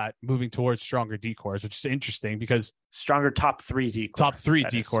now is that moving towards stronger decors, which is interesting because stronger top three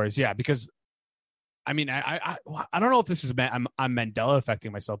decors. Yeah, because I mean, I don't know if this is I'm Mandela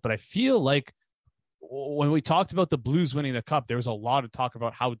affecting myself, but I feel like when we talked about the Blues winning the cup, there was a lot of talk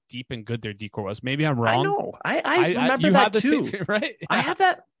about how deep and good their decor was. Maybe I'm wrong. I know. I remember that too. Same, right? Yeah. I have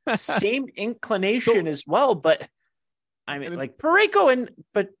that same inclination as well, but I mean, like Parayko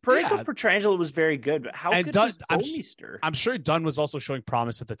Pietrangelo was very good. But how good was Bouwmeester? I'm sure Dunn was also showing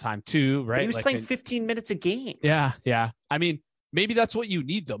promise at the time too, right? But he was playing 15 minutes a game. Yeah. I mean, maybe that's what you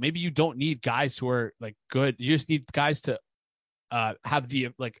need though. Maybe you don't need guys who are like good. You just need guys to have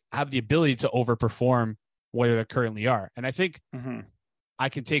the ability to overperform where they currently are. And I think I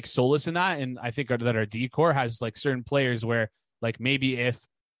can take solace in that. And I think that our decor has like certain players where like maybe if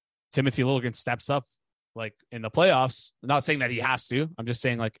Timothy Liljegren steps up like in the playoffs, I'm not saying that he has to, I'm just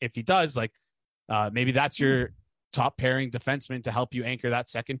saying like if he does, like maybe that's your top pairing defenseman to help you anchor that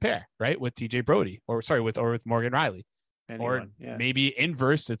second pair, right? With TJ Brody with Morgan Riley. Maybe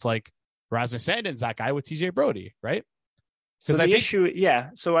inverse, it's like Rasmus Sandin's that guy with TJ Brody, right? So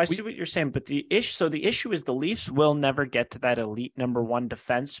I see what you're saying, but the issue is the Leafs will never get to that elite number one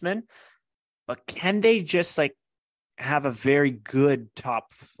defenseman, but can they just like have a very good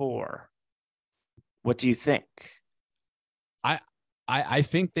top four? What do you think? I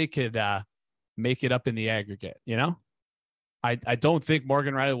think they could make it up in the aggregate, you know? I don't think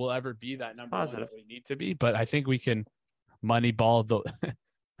Morgan Riley will ever be that number one that we need to be, but I think we can moneyball the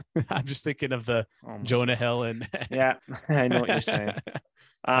I'm just thinking of the Jonah Hill and yeah, I know what you're saying.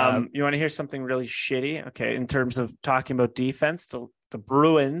 You want to hear something really shitty? Okay, in terms of talking about defense, the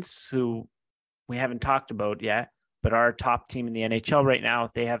Bruins, who we haven't talked about yet, but are a top team in the NHL right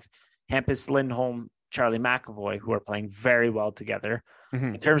now, they have Hampus Lindholm, Charlie McAvoy, who are playing very well together.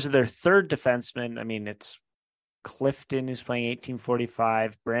 In terms of their third defenseman, I mean, it's Clifton, who's playing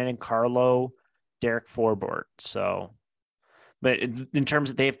 1845, Brandon Carlo, Derek Forbort. So, but in terms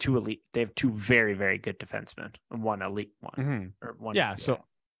of they have two very, very good defensemen and one elite one. Mm-hmm. Or one. Yeah. So,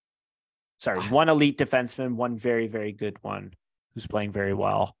 sorry, one elite defenseman, one very, very good one who's playing very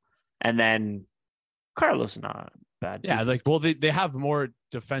well. And then Carlos not bad. Yeah. Like, well, they have more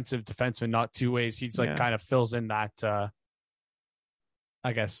defensive defensemen, not two ways. He's like kind of fills in that,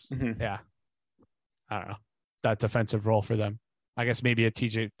 I guess. Mm-hmm. Yeah. I don't know, that defensive role for them. I guess maybe a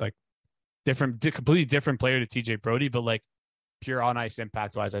TJ, like completely different player to TJ Brody, but like pure on ice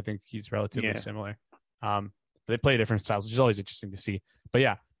impact wise, I think he's relatively similar. They play different styles, which is always interesting to see. But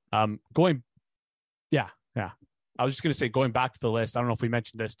yeah, I was just going to say, going back to the list, I don't know if we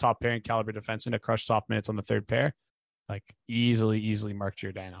mentioned this, top pairing caliber defenseman to crush soft minutes on the third pair, like easily Mark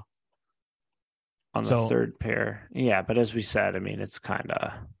Giordano. On the third pair. Yeah. But as we said, I mean, it's kind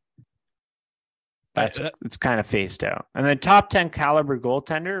of, it's kind of phased out. And then top 10 caliber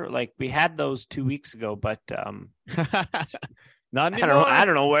goaltender, like we had those 2 weeks ago, but not anymore. I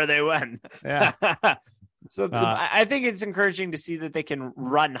don't know where they went. Yeah. So I think it's encouraging to see that they can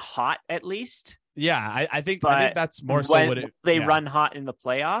run hot at least. Yeah, I think that's more so what they run hot in the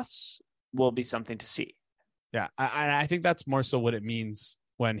playoffs will be something to see. Yeah, I think that's more so what it means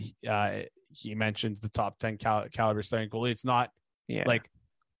when he mentions the top 10 caliber starting goalie. It's not like,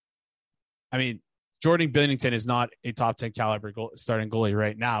 I mean, Jordan Binnington is not a top 10 caliber starting goalie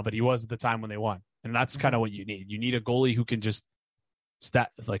right now, but he was at the time when they won. And that's kind of what you need. You need a goalie who can just step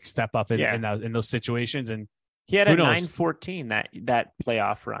up in those situations. And he had a 9-14 that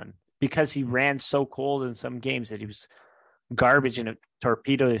playoff run because he ran so cold in some games that he was garbage and it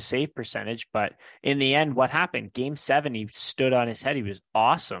torpedoed his save percentage. But in the end, what happened? Game 7, he stood on his head. He was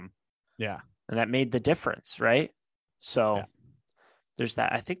awesome. Yeah. And that made the difference, right? So there's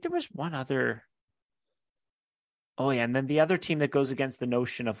that. I think there was one other. Oh, yeah. And then the other team that goes against the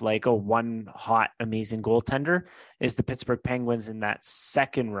notion of like, one hot, amazing goaltender is the Pittsburgh Penguins in that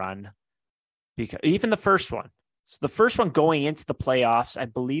second run. Because even the first one. So the first one going into the playoffs, I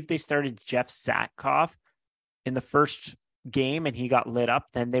believe they started Jeff Satkoff in the first game and he got lit up.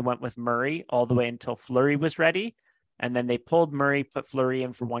 Then they went with Murray all the way until Fleury was ready. And then they pulled Murray, put Fleury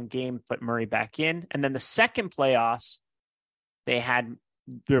in for one game, put Murray back in. And then the second playoffs, they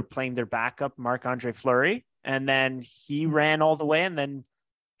were playing their backup, Marc-Andre Fleury. And then he ran all the way and then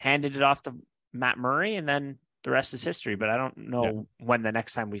handed it off to Matt Murray. And then the rest is history. But I don't know when the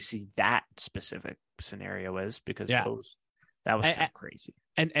next time we see that specific scenario is because that was kind of crazy.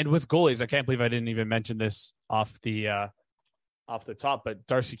 And with goalies, I can't believe I didn't even mention this off the top, but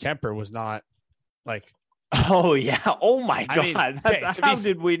Darcy Kemper was not like. Oh yeah! Oh my God! How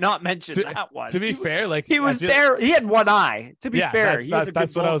did we not mention that one? To be fair, like he was there. He had one eye. To be fair,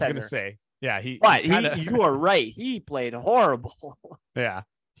 that's what I was going to say. Yeah, you are right. He played horrible. Yeah,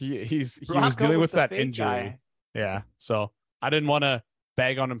 he was dealing with that injury. Guy. Yeah, so I didn't want to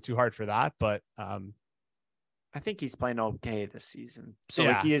bag on him too hard for that, but I think he's playing okay this season. So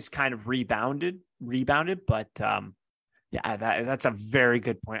like he is kind of rebounded, but yeah, that's a very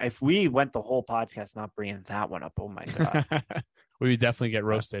good point. If we went the whole podcast not bringing that one up, oh my God, we would definitely get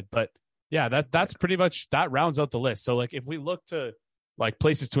roasted. But yeah, that's pretty much that rounds out the list. So like if we look to like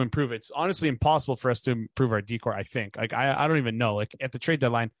places to improve, it's honestly impossible for us to improve our decor. I think like I don't even know. Like at the trade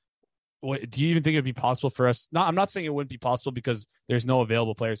deadline, do you even think it'd be possible for us? No, I'm not saying it wouldn't be possible because there's no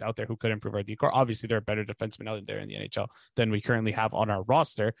available players out there who could improve our decor. Obviously, there are better defensemen out there in the NHL than we currently have on our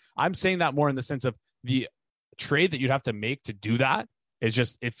roster. I'm saying that more in the sense of the trade that you'd have to make to do that is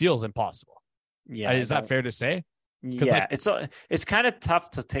just, it feels impossible. Yeah. Is that fair to say? Yeah, it's kind of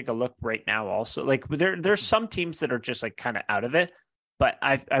tough to take a look right now also. Like there's some teams that are just like kind of out of it, but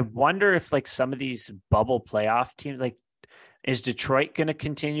I wonder if like some of these bubble playoff teams, like is Detroit going to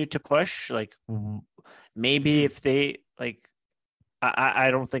continue to push? Like maybe if they like,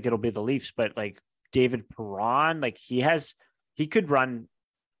 I don't think it'll be the Leafs, but like David Perron, like he could run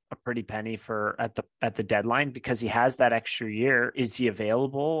a pretty penny at the deadline because he has that extra year. Is he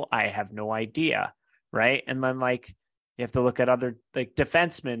available? I have no idea. Right. And then like you have to look at other like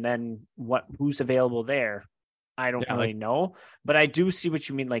defensemen, then who's available there? I don't really know, but I do see what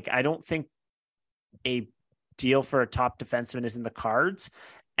you mean. Like, I don't think a deal for a top defenseman is in the cards.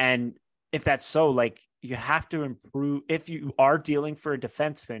 And if that's so, like you have to improve. If you are dealing for a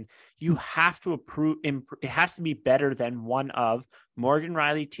defenseman, you have to improve. It has to be better than one of Morgan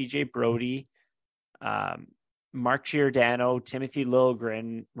Rielly, TJ Brody, Mark Giordano, Timothy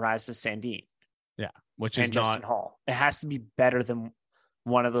Liljegren, Rasmus Sandin. Yeah, which is Justin Hall. It has to be better than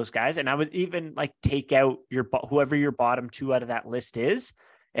one of those guys. And I would even like take out whoever your bottom two out of that list is.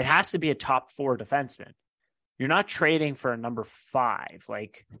 It has to be a top 4 defenseman. you're not trading for a number 5.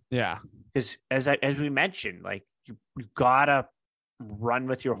 Like, yeah, because as we mentioned, like you gotta run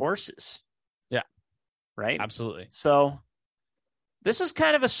with your horses. Yeah. Right. Absolutely. So this is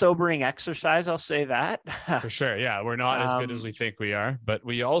kind of a sobering exercise. I'll say that. For sure. Yeah. We're not as good as we think we are, but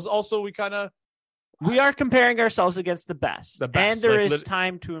we also we are comparing ourselves against the best. And there is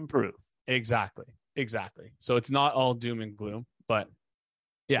time to improve. Exactly. So it's not all doom and gloom, but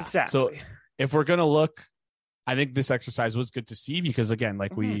yeah. Exactly. So if we're going to look, I think this exercise was good to see because again,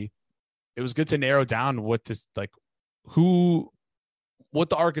 like it was good to narrow down what the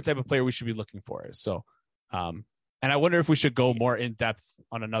archetype of player we should be looking for is. So, and I wonder if we should go more in depth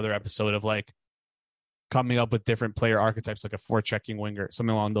on another episode of like coming up with different player archetypes, like a forechecking winger,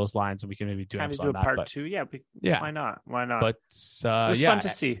 something along those lines, and we can maybe do kind an of do a part 2. Yeah. Why not? But it was fun to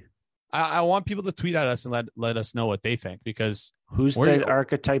see. I want people to tweet at us and let us know what they think, because who's the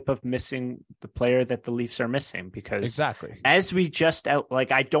archetype of missing the player that the Leafs are missing? Because exactly as we just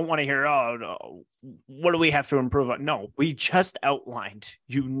I don't want to hear, oh, no, what do we have to improve on? No, we just outlined.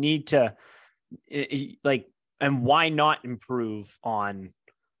 You need to and why not improve on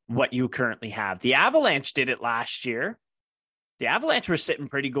what you currently have? The Avalanche did it last year. The Avalanche were sitting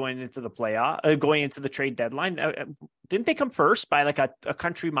pretty going into the going into the trade deadline. Didn't they come first by like a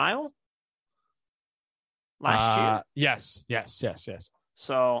country mile? Last year. Yes.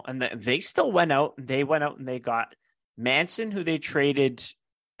 So, and they still went out. They went out and they got Manson, who they traded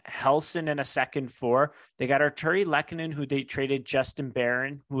Helson in a second for. They got Arturi Lehkonen, who they traded Justin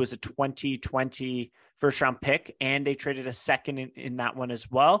Barron, who was a 2020 first-round pick, and they traded a second in that one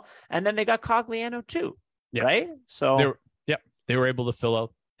as well. And then they got Cogliano too, right? So they were able to fill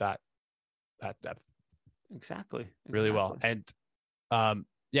out that depth exactly really well. And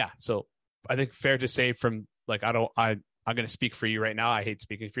so I think fair to say from like I'm going to speak for you right now. I hate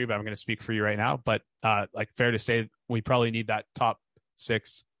speaking for you, but I'm going to speak for you right now. But like fair to say, we probably need that top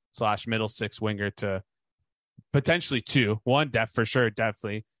 6/middle 6 winger to potentially 2, 1 depth for sure,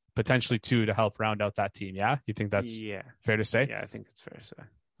 definitely potentially 2 to help round out that team. Yeah, you think that's fair to say? Yeah, I think it's fair to say.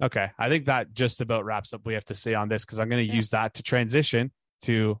 Okay, I think that just about wraps up what we have to say on this, because I'm going to use that to transition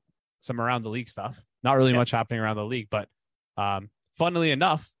to some around the league stuff. Not really much happening around the league, but funnily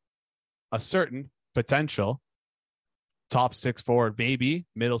enough, a certain potential top 6 forward, maybe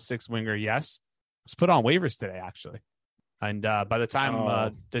middle 6 winger, was put on waivers today, actually. And by the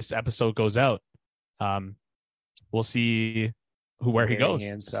time this episode goes out, we'll see where he goes.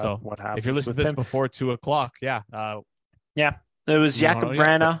 So what happens if you're listening to this before 2:00, it was Jakub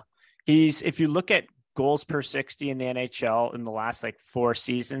Vrana. If you look at goals per 60 in the NHL in the last like 4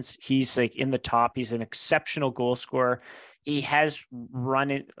 seasons, he's like in the top. He's an exceptional goal scorer. He has run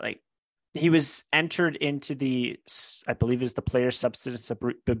it he was entered into I believe is the player substance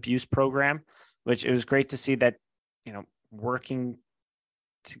abuse program, which it was great to see that, working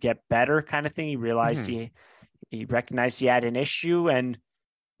to get better kind of thing. He realized he recognized he had an issue, and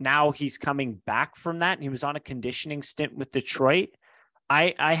now he's coming back from that. And he was on a conditioning stint with Detroit.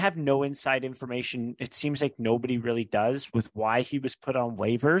 I have no inside information. It seems like nobody really does with why he was put on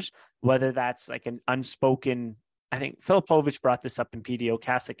waivers, whether that's like an unspoken, I think Filipovich brought this up in PDO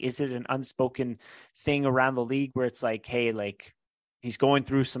cast. Like, is it an unspoken thing around the league where it's like, hey, like he's going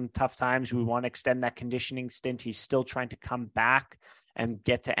through some tough times. We want to extend that conditioning stint. He's still trying to come back and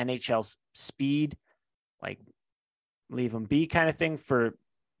get to NHL's speed, like leave him be kind of thing for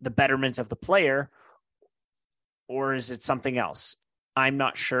the betterment of the player. Or is it something else? I'm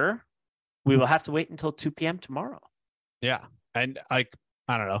not sure. We will have to wait until 2 p.m. tomorrow. Yeah. And I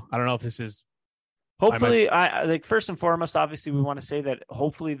don't know. I don't know if this is, hopefully, first and foremost, obviously, we want to say that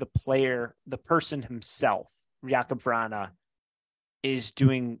hopefully the player, the person himself, Jakub Vrana, is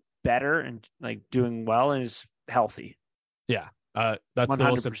doing better and like doing well and is healthy. Yeah. That's 100%. The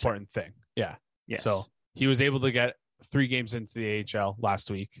most important thing. Yeah. Yes. So he was able to get 3 games into the AHL last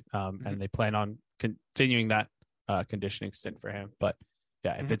week, and they plan on continuing that conditioning stint for him. But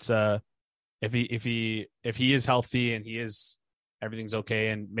yeah, if it's if he is healthy and everything's okay,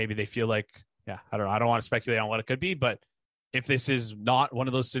 and maybe they feel like, I don't know. I don't want to speculate on what it could be, but if this is not one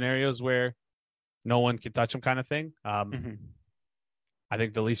of those scenarios where no one can touch him kind of thing, I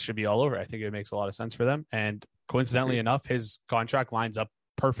think the Leafs should be all over. I think it makes a lot of sense for them. And coincidentally enough, his contract lines up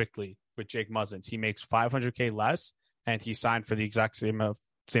perfectly with Jake Muzzin's. He makes $500K less, and he signed for the exact same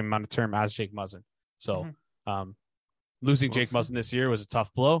amount of term as Jake Muzzin. So losing Jake Muzzin this year was a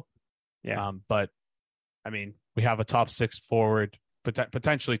tough blow. Yeah. But I mean, we have a top 6 forward,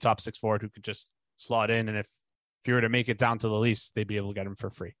 potentially top 6 forward, who could just slot in. And if you were to make it down to the Leafs, they'd be able to get him for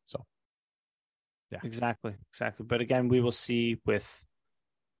free. So yeah, exactly. But again, we will see with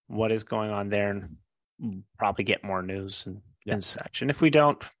what is going on there. And probably get more news and such. And if we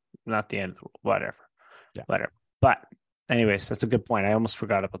don't, not the end, whatever. But anyways, that's a good point. I almost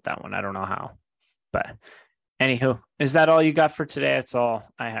forgot about that one. I don't know how, but anywho, is that all you got for today? That's all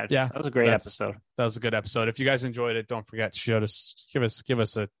I had. Yeah. That was a great episode. That was a good episode. If you guys enjoyed it, don't forget to give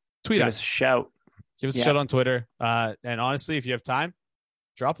us a tweet. Give us a shout. Give us a shout on Twitter. And honestly, if you have time,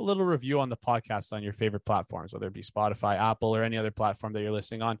 drop a little review on the podcast on your favorite platforms, whether it be Spotify, Apple, or any other platform that you're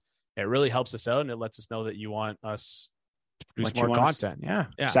listening on. It really helps us out, and it lets us know that you want us to produce more content. Yeah,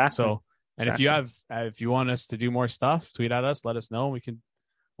 exactly. So, and if you want us to do more stuff, tweet at us, let us know.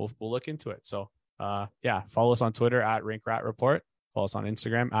 We'll look into it. So, follow us on Twitter at RinkRatReport. Follow us on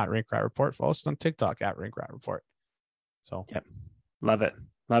Instagram at RinkRatReport. Follow us on TikTok at RinkRatReport. So, love it.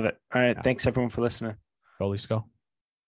 All right, thanks everyone for listening. Go Leafs, go.